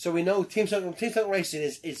 So we know Team Talk Racing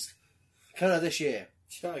is kind of this year.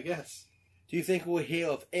 Yeah, I guess. Do you think we'll hear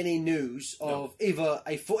of any news of either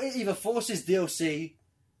Forces DLC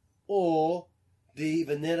or the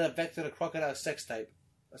Vanilla Vector the Crocodile sex tape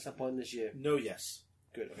at some point this year? No, yes.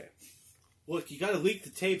 Good, okay. Look, you gotta leak the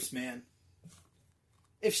tapes, man.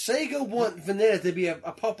 If Sega want Vanilla to be a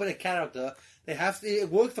popular character, they have to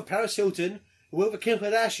work for Paris Hilton, work for Kim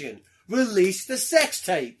Kardashian. Release the sex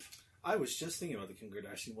tape. I was just thinking about the Kim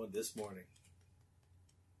Kardashian one this morning.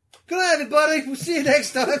 Good night, everybody. We'll see you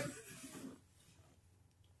next time.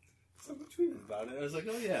 Someone tweeted about it. I was like,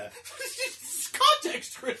 oh yeah.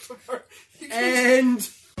 Context, Christopher. And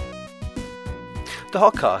The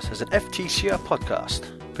Hotcast is an FTCR podcast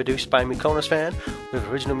produced by Mykonos Fan with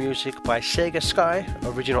original music by Sega Sky,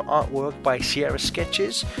 original artwork by Sierra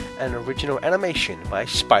Sketches, and original animation by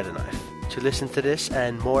Spider Knife. To listen to this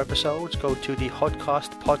and more episodes, go to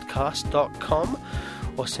thehotcastpodcast.com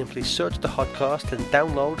or simply search The Hotcast and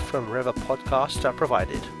download from wherever podcasts are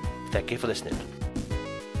provided. Thank you for listening.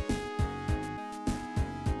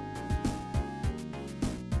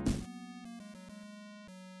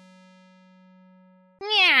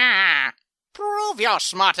 Yeah. Prove you're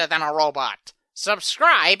smarter than a robot.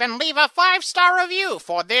 Subscribe and leave a 5-star review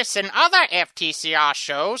for this and other FTCR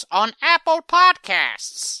shows on Apple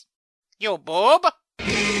Podcasts. You boob!